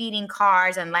speeding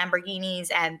cars and Lamborghinis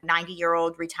and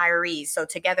 90-year-old retirees. So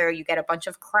together you get a bunch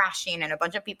of crashing and a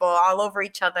bunch of people all over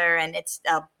each other. And it's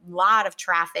a lot of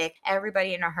traffic,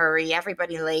 everybody in a hurry,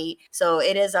 everybody late. So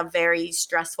it is a very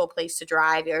stressful place to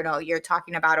drive. You're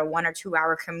talking about a 1 or 2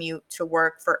 hour commute to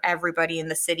work for everybody in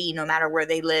the city, no matter where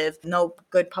they live. No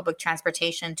good public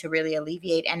transportation to really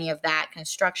alleviate any of that.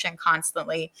 Construction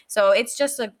constantly. So it's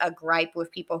just a gripe with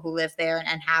people who live there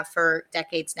and have for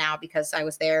decades now, because I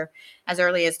was there as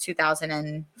early as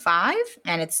 2005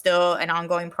 and it's still an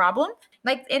ongoing problem.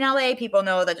 Like in LA, people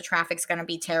know that the traffic's going to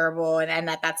be terrible and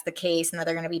that's the case and that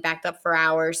they're going to be backed up for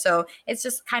hours. So it's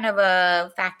just kind of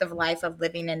a fact of life of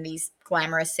living in these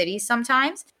glamorous cities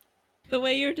sometimes. The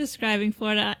way you're describing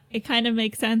Florida, it kind of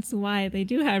makes sense why they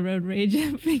do have road rage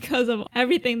because of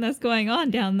everything that's going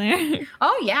on down there.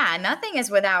 Oh, yeah. Nothing is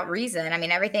without reason. I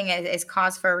mean, everything is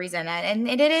caused for a reason. And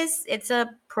it's a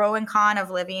pro and con of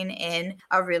living in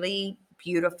a really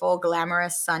beautiful,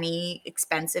 glamorous, sunny,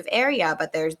 expensive area.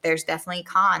 But there's definitely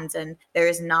cons, and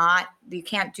you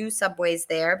can't do subways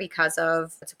there because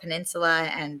of it's a peninsula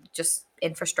and just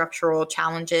infrastructural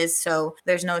challenges. So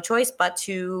there's no choice but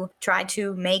to try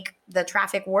to make the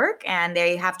traffic work, and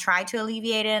they have tried to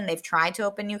alleviate it and they've tried to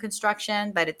open new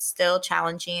construction, but it's still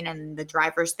challenging, and the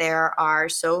drivers there are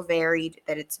so varied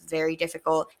that it's very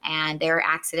difficult, and there are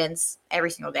accidents every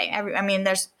single day.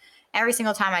 Every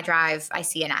single time I drive, I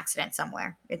see an accident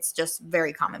somewhere. It's just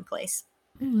very commonplace.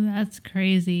 Ooh, that's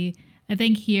crazy. I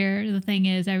think here the thing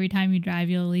is every time you drive,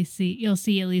 you'll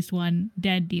see at least one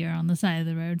dead deer on the side of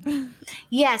the road.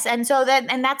 Yes, and so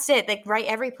that's it. Like, right,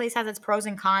 every place has its pros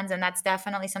and cons, and that's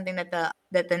definitely something that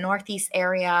the Northeast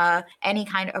area, any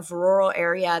kind of rural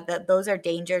area, that those are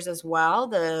dangers as well.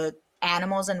 The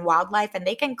animals and wildlife, and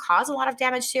they can cause a lot of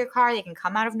damage to your car. They can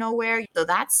come out of nowhere, so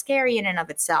that's scary in and of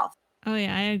itself. Oh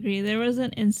yeah, I agree. There was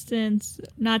an instance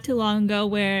not too long ago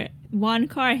where one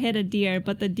car hit a deer,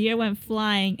 but the deer went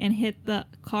flying and hit the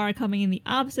car coming in the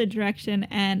opposite direction,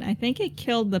 and I think it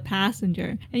killed the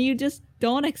passenger. And you just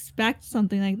don't expect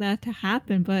something like that to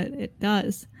happen, but it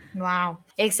does. Wow,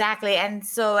 exactly. And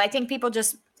so I think people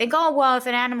just think, oh, well, if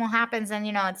an animal happens, then,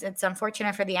 it's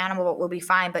unfortunate for the animal, but we'll be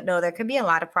fine. But no, there can be a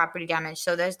lot of property damage.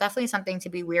 So there's definitely something to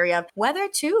be wary of. Weather,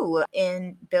 too,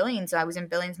 in Billings. I was in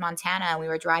Billings, Montana, and we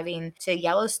were driving to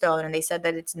Yellowstone, and they said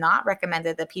that it's not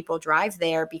recommended that people drive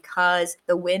there because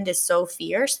the wind is so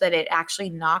fierce that it actually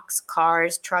knocks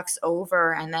cars, trucks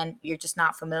over, and then you're just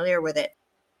not familiar with it.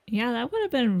 Yeah, that would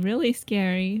have been really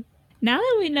scary. Now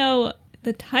that we know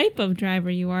the type of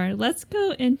driver you are, let's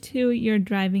go into your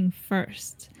driving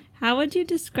first. How would you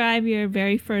describe your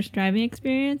very first driving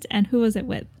experience, and who was it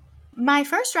with? My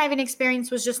first driving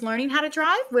experience was just learning how to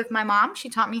drive with my mom. She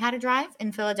taught me how to drive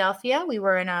in Philadelphia. We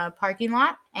were in a parking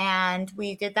lot, and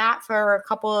we did that for a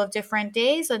couple of different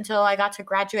days until I got to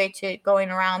graduate to going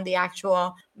around the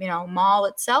actual, mall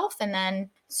itself, and then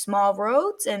small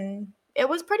roads, and it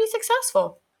was pretty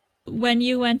successful. When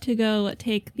you went to go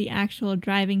take the actual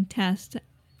driving test,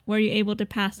 were you able to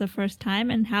pass the first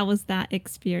time, and how was that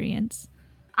experience?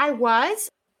 I was.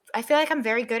 I feel like I'm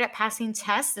very good at passing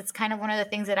tests. It's kind of one of the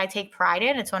things that I take pride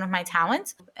in. It's one of my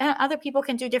talents. And other people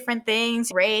can do different things,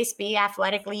 race, be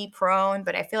athletically prone,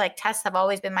 but I feel like tests have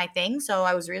always been my thing. So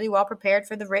I was really well prepared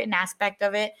for the written aspect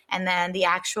of it. And then the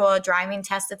actual driving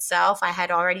test itself, I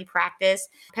had already practiced.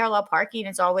 Parallel parking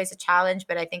is always a challenge,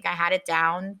 but I think I had it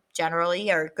down generally,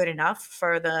 or good enough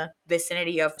for the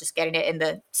vicinity of just getting it in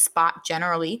the spot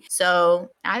generally.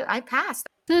 So I passed.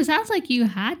 So it sounds like you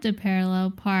had to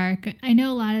parallel park. I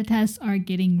know a lot of tests are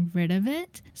getting rid of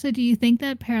it. So do you think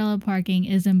that parallel parking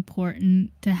is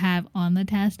important to have on the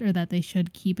test, or that they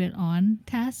should keep it on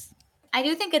tests? I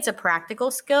do think it's a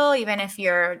practical skill, even if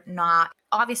you're not,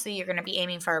 obviously you're going to be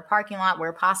aiming for a parking lot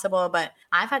where possible, but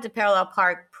I've had to parallel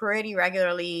park pretty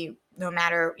regularly no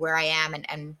matter where I am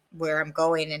and where I'm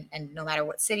going, and no matter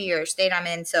what city or state I'm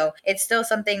in. So it's still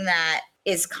something that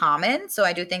is common. So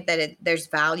I do think that there's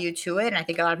value to it. And I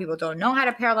think a lot of people don't know how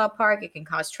to parallel park. It can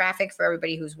cause traffic for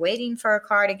everybody who's waiting for a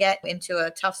car to get into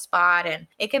a tough spot. And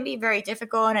it can be very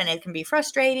difficult, and it can be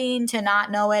frustrating to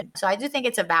not know it. So I do think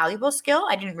it's a valuable skill.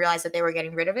 I didn't realize that they were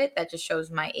getting rid of it. That just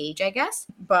shows my age, I guess.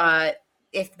 But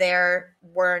if there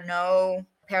were no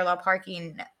parallel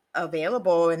parking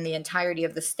available in the entirety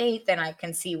of the state, then I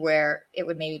can see where it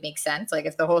would maybe make sense. Like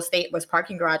if the whole state was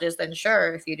parking garages, then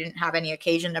sure, if you didn't have any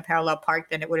occasion to parallel park,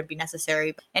 then it wouldn't be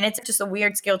necessary. And it's just a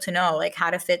weird skill to know, like how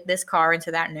to fit this car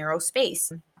into that narrow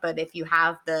space. But if you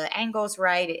have the angles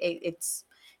right, it's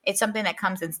something that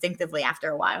comes instinctively after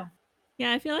a while.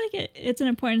 Yeah, I feel like it's an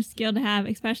important skill to have,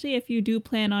 especially if you do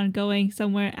plan on going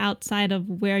somewhere outside of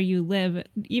where you live.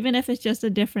 Even if it's just a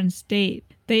different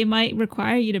state, they might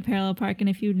require you to parallel park. And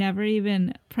if you never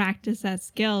even practice that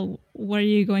skill, what are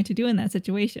you going to do in that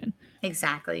situation?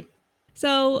 Exactly.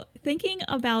 So thinking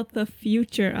about the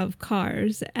future of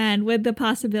cars, and with the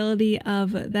possibility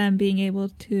of them being able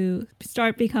to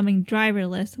start becoming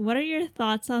driverless, what are your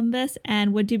thoughts on this?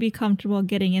 And would you be comfortable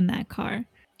getting in that car?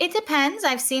 It depends.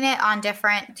 I've seen it on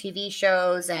different TV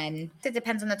shows, and it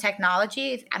depends on the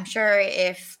technology. I'm sure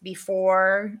if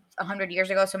before 100 years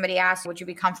ago somebody asked, would you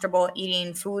be comfortable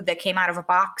eating food that came out of a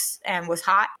box and was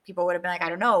hot? People would have been like, I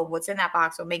don't know what's in that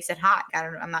box, what makes it hot.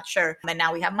 I'm not sure. But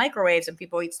now we have microwaves, and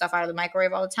people eat stuff out of the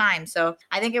microwave all the time. So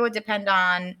I think it would depend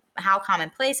on how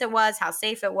commonplace it was, how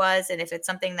safe it was, and if it's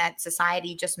something that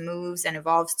society just moves and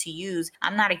evolves to use.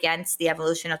 I'm not against the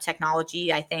evolution of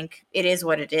technology. I think it is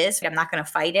what it is. I'm not going to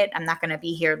fight it. I'm not going to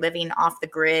be here living off the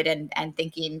grid and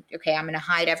thinking, okay, I'm going to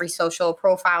hide every social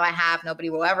profile I have. Nobody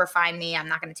will ever find me. I'm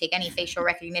not going to take any facial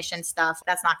recognition stuff.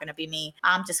 That's not going to be me.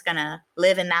 I'm just going to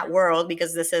live in that world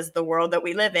because this is the world that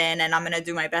we live in, and I'm going to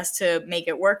do my best to make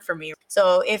it work for me.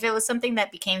 So if it was something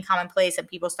that became commonplace and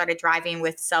people started driving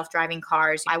with self-driving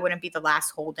cars, I wouldn't be the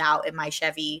last holdout in my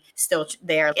Chevy still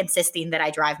there insisting that I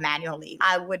drive manually.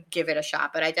 I would give it a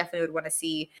shot, but I definitely would want to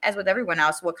see, as with everyone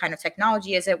else, what kind of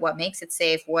technology is it? What makes it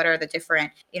safe? What are the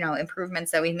different,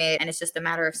 improvements that we made? And it's just a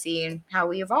matter of seeing how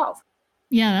we evolve.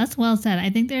 Yeah, that's well said. I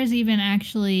think there's even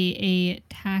actually a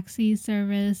taxi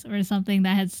service or something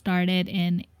that had started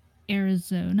in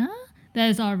Arizona that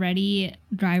is already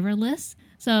driverless.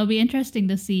 So it'll be interesting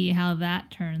to see how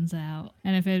that turns out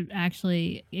and if it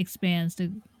actually expands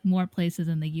to more places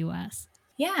in the US.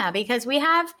 Yeah, because we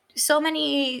have so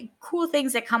many cool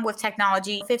things that come with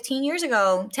technology. 15 years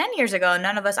ago, 10 years ago,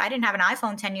 I didn't have an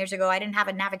iPhone 10 years ago. I didn't have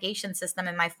a navigation system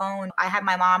in my phone. I had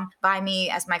my mom buy me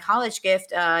as my college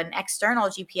gift an external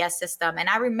GPS system. And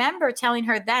I remember telling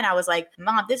her then, I was like,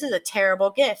 Mom, this is a terrible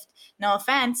gift. No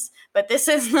offense, but this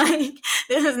is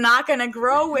not going to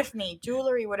grow with me.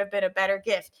 Jewelry would have been a better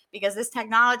gift because this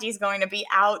technology is going to be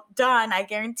outdone. I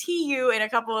guarantee you in a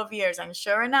couple of years. And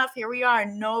sure enough, here we are.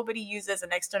 Nobody uses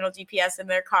an external GPS in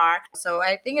their car. So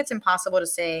I think it's impossible to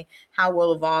say how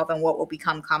we'll evolve and what will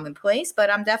become commonplace,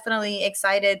 but I'm definitely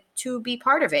excited to be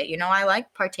part of it. I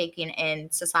like partaking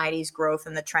in society's growth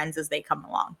and the trends as they come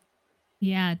along.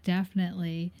 Yeah,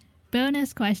 definitely.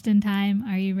 Bonus question time.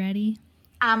 Are you ready?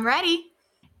 I'm ready.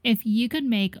 If you could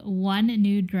make one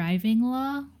new driving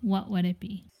law, what would it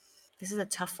be? This is a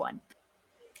tough one.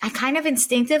 I kind of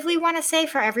instinctively want to say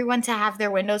for everyone to have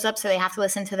their windows up so they have to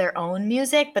listen to their own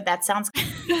music, but that sounds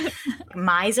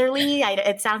miserly.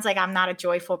 It sounds like I'm not a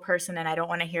joyful person and I don't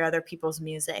want to hear other people's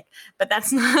music, but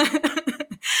that's not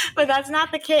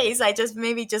the case. I just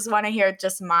want to hear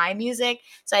just my music.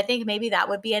 So I think maybe that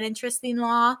would be an interesting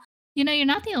law. You're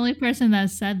not the only person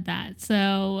that said that.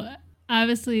 So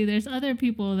obviously there's other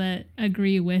people that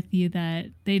agree with you that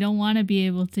they don't want to be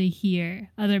able to hear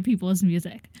other people's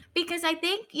music. Because I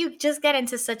think you just get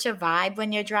into such a vibe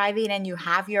when you're driving and you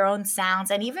have your own sounds.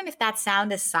 And even if that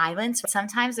sound is silent,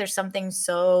 sometimes there's something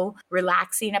so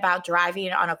relaxing about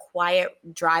driving on a quiet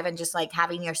drive and just like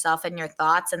having yourself and your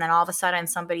thoughts. And then all of a sudden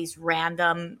somebody's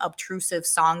random obtrusive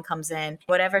song comes in,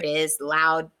 whatever it is,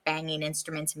 loud banging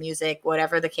instruments, music,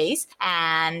 whatever the case.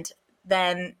 And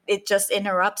then it just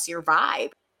interrupts your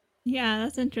vibe. Yeah,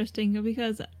 that's interesting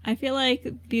because I feel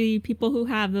like the people who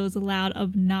have those loud,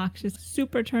 obnoxious,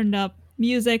 super turned up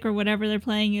music or whatever they're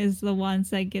playing is the ones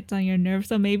that gets on your nerves.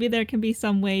 So maybe there can be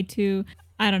some way to,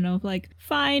 I don't know, like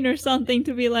fine or something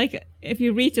to be like, if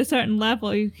you reach a certain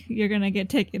level, you're going to get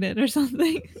ticketed or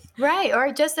something. Right.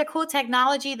 Or just a cool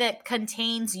technology that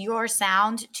contains your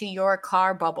sound to your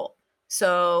car bubble.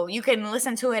 So you can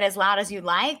listen to it as loud as you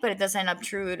like, but it doesn't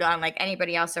obtrude on like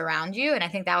anybody else around you. And I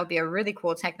think that would be a really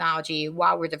cool technology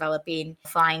while we're developing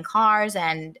flying cars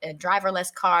and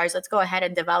driverless cars. Let's go ahead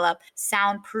and develop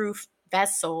soundproof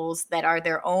vessels that are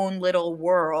their own little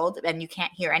world and you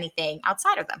can't hear anything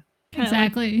outside of them.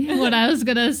 Exactly what I was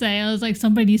going to say. I was like,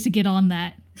 somebody needs to get on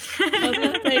that. I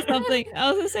was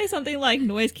gonna say something like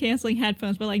noise canceling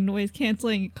headphones, but like noise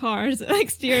canceling cars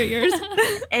exteriors.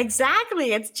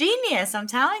 Exactly. It's genius. I'm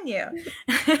telling you.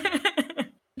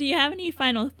 Do you have any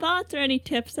final thoughts or any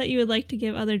tips that you would like to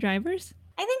give other drivers?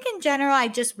 I think in general, I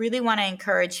just really want to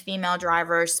encourage female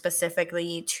drivers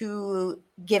specifically to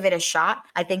give it a shot.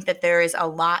 I think that there is a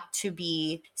lot to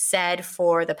be said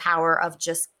for the power of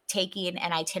just taking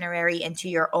an itinerary into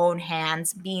your own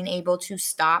hands, being able to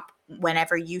stop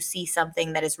whenever you see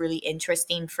something that is really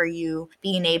interesting for you,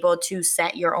 being able to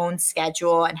set your own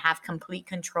schedule and have complete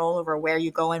control over where you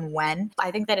go and when.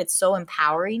 I think that it's so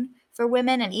empowering for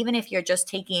women. And even if you're just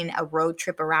taking a road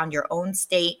trip around your own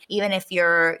state, even if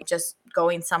you're just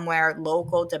going somewhere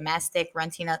local, domestic,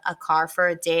 renting a car for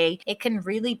a day, it can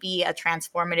really be a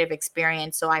transformative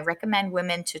experience. So I recommend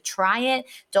women to try it.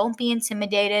 Don't be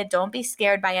intimidated. Don't be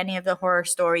scared by any of the horror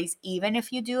stories. Even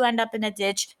if you do end up in a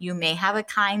ditch, you may have a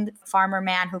kind farmer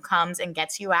man who comes and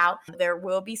gets you out. There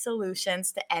will be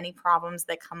solutions to any problems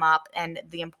that come up. And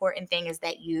the important thing is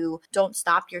that you don't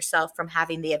stop yourself from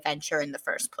having the adventure in the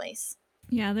first place.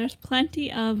 Yeah, there's plenty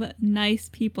of nice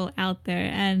people out there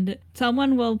and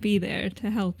someone will be there to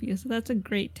help you. So that's a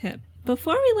great tip.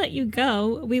 Before we let you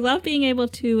go, we love being able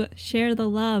to share the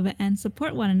love and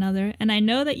support one another. And I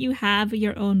know that you have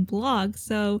your own blog.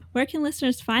 So where can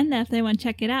listeners find that if they want to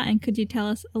check it out? And could you tell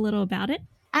us a little about it?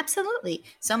 Absolutely.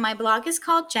 So my blog is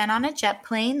called Jen on a Jet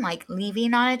Plane, like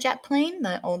leaving on a jet plane,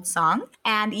 the old song.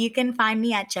 And you can find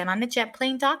me at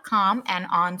jenonajetplane.com and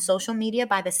on social media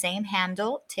by the same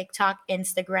handle, TikTok,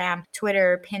 Instagram,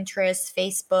 Twitter, Pinterest,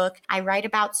 Facebook. I write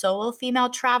about solo female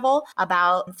travel,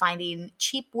 about finding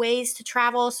cheap ways to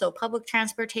travel. So public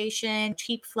transportation,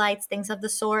 cheap flights, things of the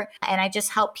sort. And I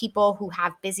just help people who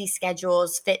have busy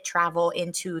schedules fit travel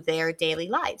into their daily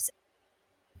lives.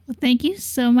 Well, thank you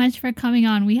so much for coming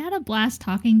on. We had a blast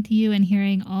talking to you and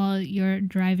hearing all your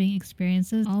driving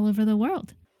experiences all over the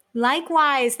world.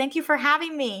 Likewise. Thank you for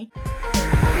having me.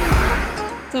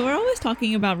 So we're always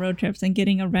talking about road trips and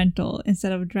getting a rental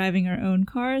instead of driving our own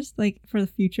cars, like for the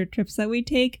future trips that we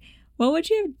take. What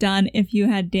would you have done if you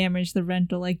had damaged the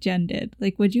rental like Jen did?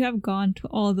 Like, would you have gone to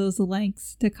all those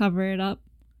lengths to cover it up?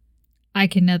 I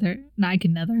can never. I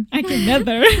can never. I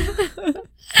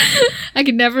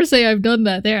can never say I've done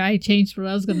that. There, I changed what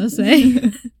I was gonna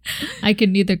say. I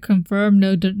can neither confirm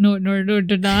nor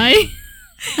deny.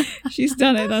 She's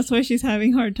done it. That's why she's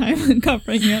having a hard time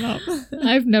covering it up.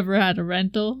 I've never had a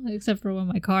rental except for when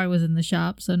my car was in the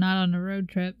shop, so not on a road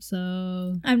trip.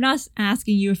 So I'm not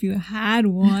asking you if you had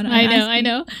one. I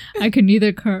know. I can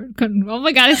neither oh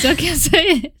my god, I still can't say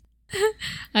it.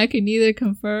 I can neither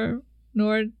confirm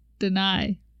nor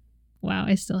deny. Wow,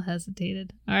 I still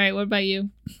hesitated. All right, what about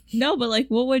you? No, but like,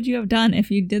 what would you have done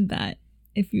if you did that?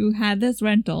 If you had this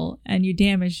rental and you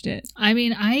damaged it? I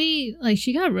mean,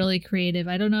 she got really creative.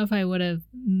 I don't know if I would have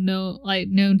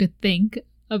known to think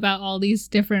about all these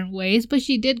different ways, but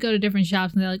she did go to different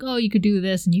shops and they're like, oh, you could do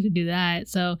this and you could do that.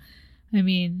 So, I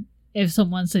mean, if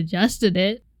someone suggested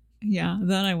it. Yeah,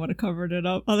 then I would have covered it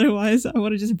up. Otherwise, I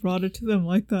would have just brought it to them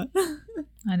like that.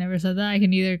 I never said that. I can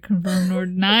neither confirm nor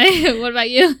deny. What about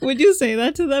you? Would you say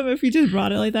that to them if you just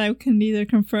brought it like that? I can neither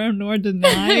confirm nor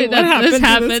deny what happened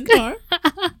to this car?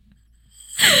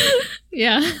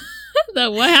 Yeah.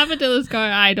 What happened to this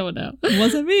car? I don't know. It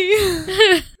wasn't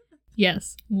me.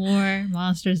 Yes. More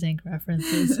Monsters, Inc.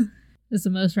 references. It's the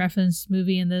most referenced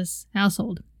movie in this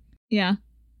household. Yeah.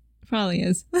 Probably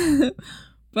is.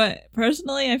 But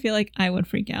personally, I feel like I would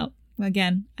freak out.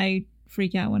 Again, I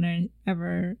freak out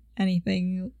whenever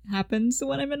anything happens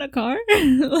when I'm in a car.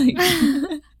 Like,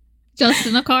 just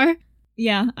in a car?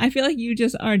 Yeah, I feel like you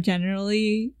just are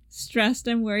generally stressed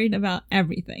and worried about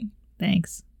everything.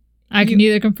 Thanks. I can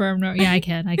neither confirm nor... Yeah, I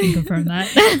can confirm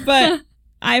that. But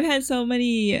I've had so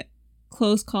many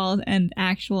close calls and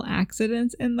actual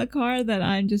accidents in the car that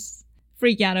I'm just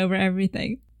freak out over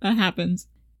everything that happens.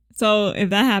 So if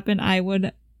that happened, I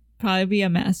would probably be a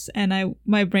mess, and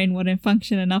my brain wouldn't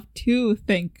function enough to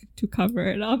think to cover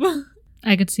it up.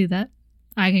 I could see that.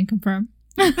 I can confirm.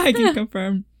 I can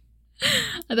confirm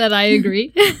that I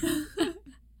agree.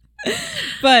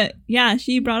 But yeah,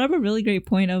 she brought up a really great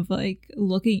point of like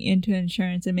looking into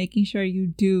insurance and making sure you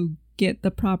do get the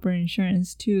proper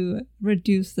insurance to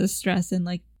reduce the stress and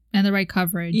the right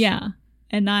coverage. Yeah,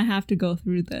 and not have to go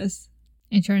through this.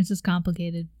 Insurance is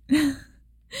complicated.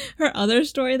 Her other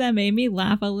story that made me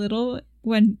laugh a little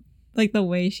when, like, the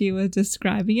way she was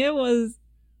describing it was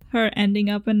her ending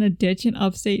up in a ditch in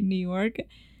upstate New York.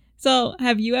 So,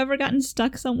 have you ever gotten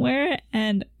stuck somewhere?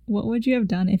 And what would you have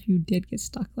done if you did get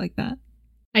stuck like that?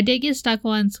 I did get stuck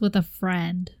once with a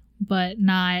friend, but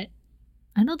not...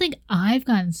 I don't think I've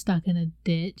gotten stuck in a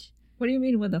ditch. What do you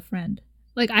mean with a friend?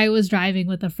 Like, I was driving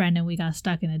with a friend and we got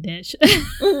stuck in a ditch.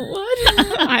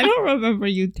 What? I don't remember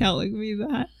you telling me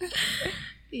that.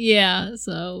 Yeah,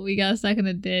 so we got stuck in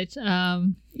a ditch.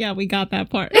 Yeah, we got that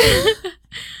part.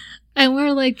 And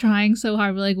we're like trying so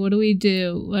hard. We're like, what do we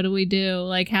do? What do we do?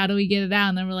 Like, how do we get it out?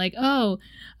 And then we're like,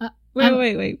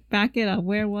 wait. Back it up.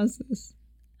 Where was this?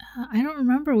 I don't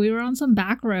remember. We were on some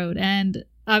back road, and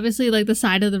obviously, like, the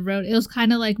side of the road, it was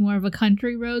kind of like more of a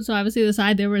country road. So obviously the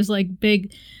side, there was like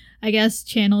big, I guess,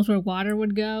 channels where water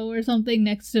would go or something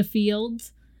next to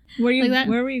fields. Where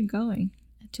were you going?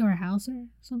 To our house or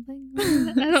something?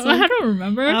 I don't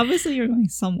remember. Obviously you're going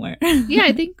somewhere. Yeah,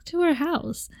 I think to our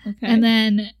house. Okay. And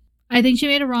then I think she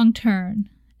made a wrong turn.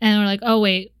 And we're like, oh,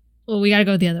 wait. Well, we got to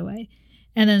go the other way.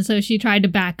 And then so she tried to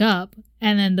back up.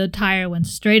 And then the tire went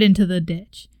straight into the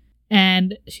ditch.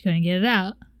 And she couldn't get it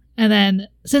out. And then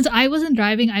since I wasn't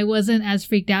driving, I wasn't as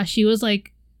freaked out. She was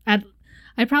like,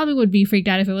 I probably would be freaked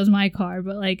out if it was my car.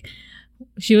 But like,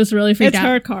 she was really freaked out. It's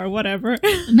her car, whatever.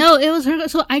 No, it was her car.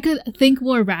 So I could think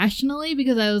more rationally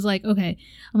because I was like, okay.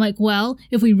 I'm like, well,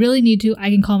 if we really need to, I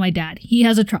can call my dad. He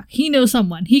has a truck. He knows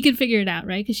someone. He can figure it out,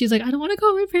 right? Because she's like, I don't want to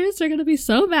call my parents. They're going to be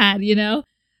so mad, you know?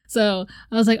 So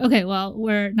I was like, okay, well,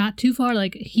 we're not too far.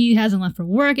 Like, he hasn't left for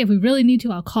work. If we really need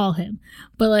to, I'll call him.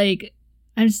 But like,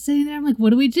 I'm just sitting there. I'm like, what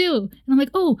do we do? And I'm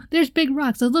like, oh, there's big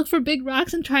rocks. Let's look for big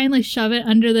rocks and try and like shove it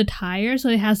under the tire so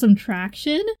it has some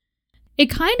traction. It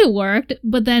kind of worked,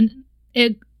 but then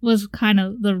it was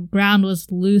the ground was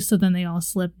loose, so then they all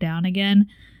slipped down again.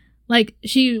 Like,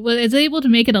 she was able to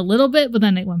make it a little bit, but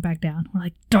then it went back down. We're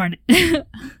like, darn it.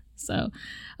 So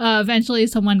eventually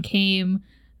someone came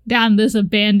down this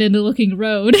abandoned looking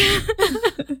road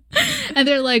and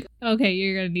they're like, okay,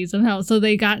 you're going to need some help. So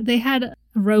they had a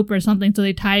rope or something, so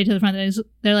they tied it to the front.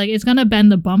 They're like, it's going to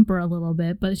bend the bumper a little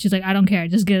bit, but she's like, I don't care,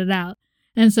 just get it out.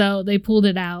 And so they pulled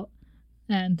it out.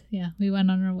 And yeah, we went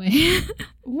on our way.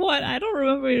 What? I don't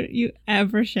remember you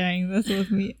ever sharing this with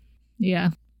me. Yeah.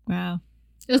 Wow.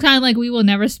 It was kind of like, we will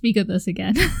never speak of this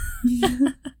again.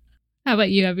 How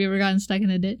about you? Have you ever gotten stuck in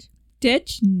a ditch?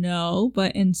 Ditch? No,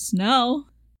 but in snow.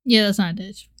 Yeah, that's not a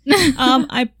ditch.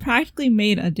 I practically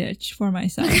made a ditch for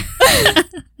myself.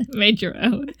 Made your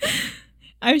own.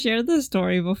 I've shared this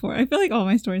story before. I feel like all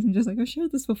my stories, I'm just like, I've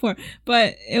shared this before.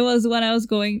 But it was when I was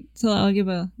going, so I'll give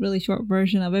a really short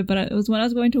version of it, but it was when I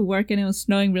was going to work and it was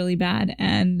snowing really bad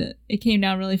and it came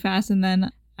down really fast. And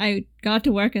then I got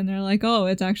to work and they're like, oh,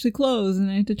 it's actually closed and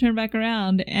I had to turn back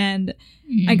around. And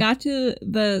I got to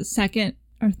the second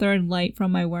or third light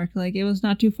from my work. Like, it was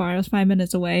not too far. It was 5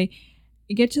 minutes away.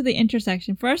 You get to the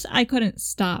intersection. First, I couldn't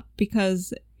stop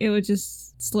because it was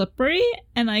just slippery.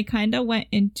 And I kind of went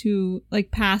into, like,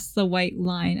 past the white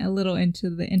line a little into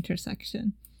the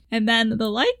intersection. And then the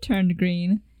light turned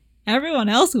green. Everyone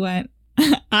else went.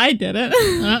 I didn't.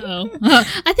 Uh-oh.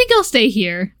 I think I'll stay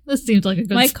here. This seems like a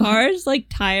good My spot. car's, like,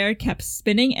 tire kept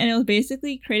spinning, and it was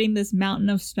basically creating this mountain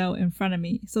of snow in front of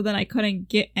me. So then I couldn't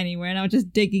get anywhere, and I was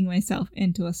just digging myself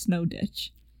into a snow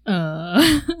ditch.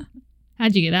 How'd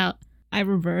you get out? I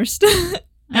reversed.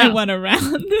 I went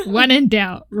around. When in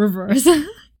doubt, reverse.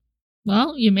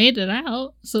 Well, you made it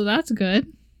out, so that's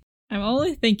good. I'm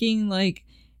only thinking, like,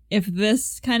 if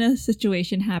this kind of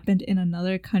situation happened in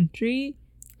another country...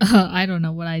 I don't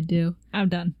know what I'd do. I'm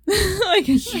done.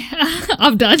 Yeah,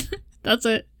 I'm done. That's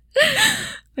it.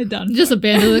 I'm done. Just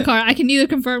abandon the car. I can neither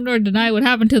confirm nor deny what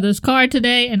happened to this car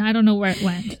today, and I don't know where it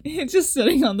went. It's just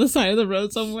sitting on the side of the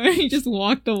road somewhere. He just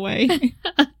walked away.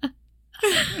 I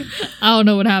don't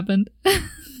know what happened.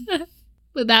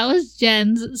 But that was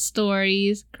Jen's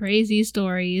stories, crazy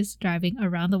stories driving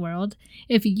around the world.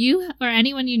 If you or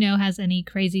anyone you know has any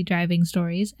crazy driving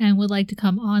stories and would like to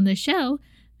come on the show,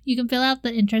 you can fill out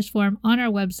the interest form on our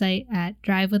website at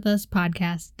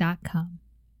drivewithuspodcast.com.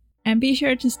 And be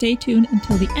sure to stay tuned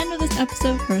until the end of this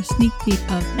episode for a sneak peek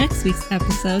of next week's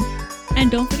episode.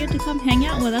 And don't forget to come hang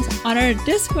out with us on our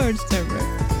Discord server.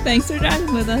 Thanks for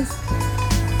driving with us.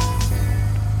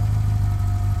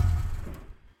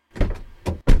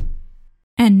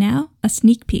 And now, a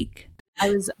sneak peek.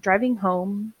 I was driving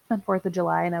home on 4th of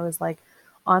July and I was like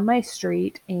on my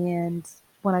street, and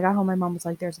when I got home, my mom was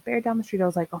like, there's a bear down the street. I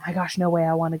was like, oh my gosh, no way,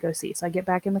 I want to go see. So I get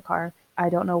back in the car. I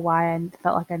don't know why I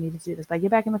felt like I needed to do this, but I get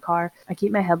back in the car. I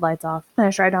keep my headlights off and I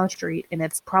drive down the street, and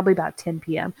it's probably about 10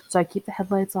 p.m. So I keep the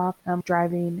headlights off. I'm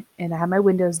driving and I have my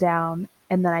windows down,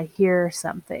 and then I hear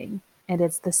something, and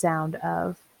it's the sound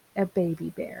of a baby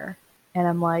bear. And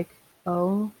I'm like,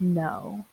 oh no.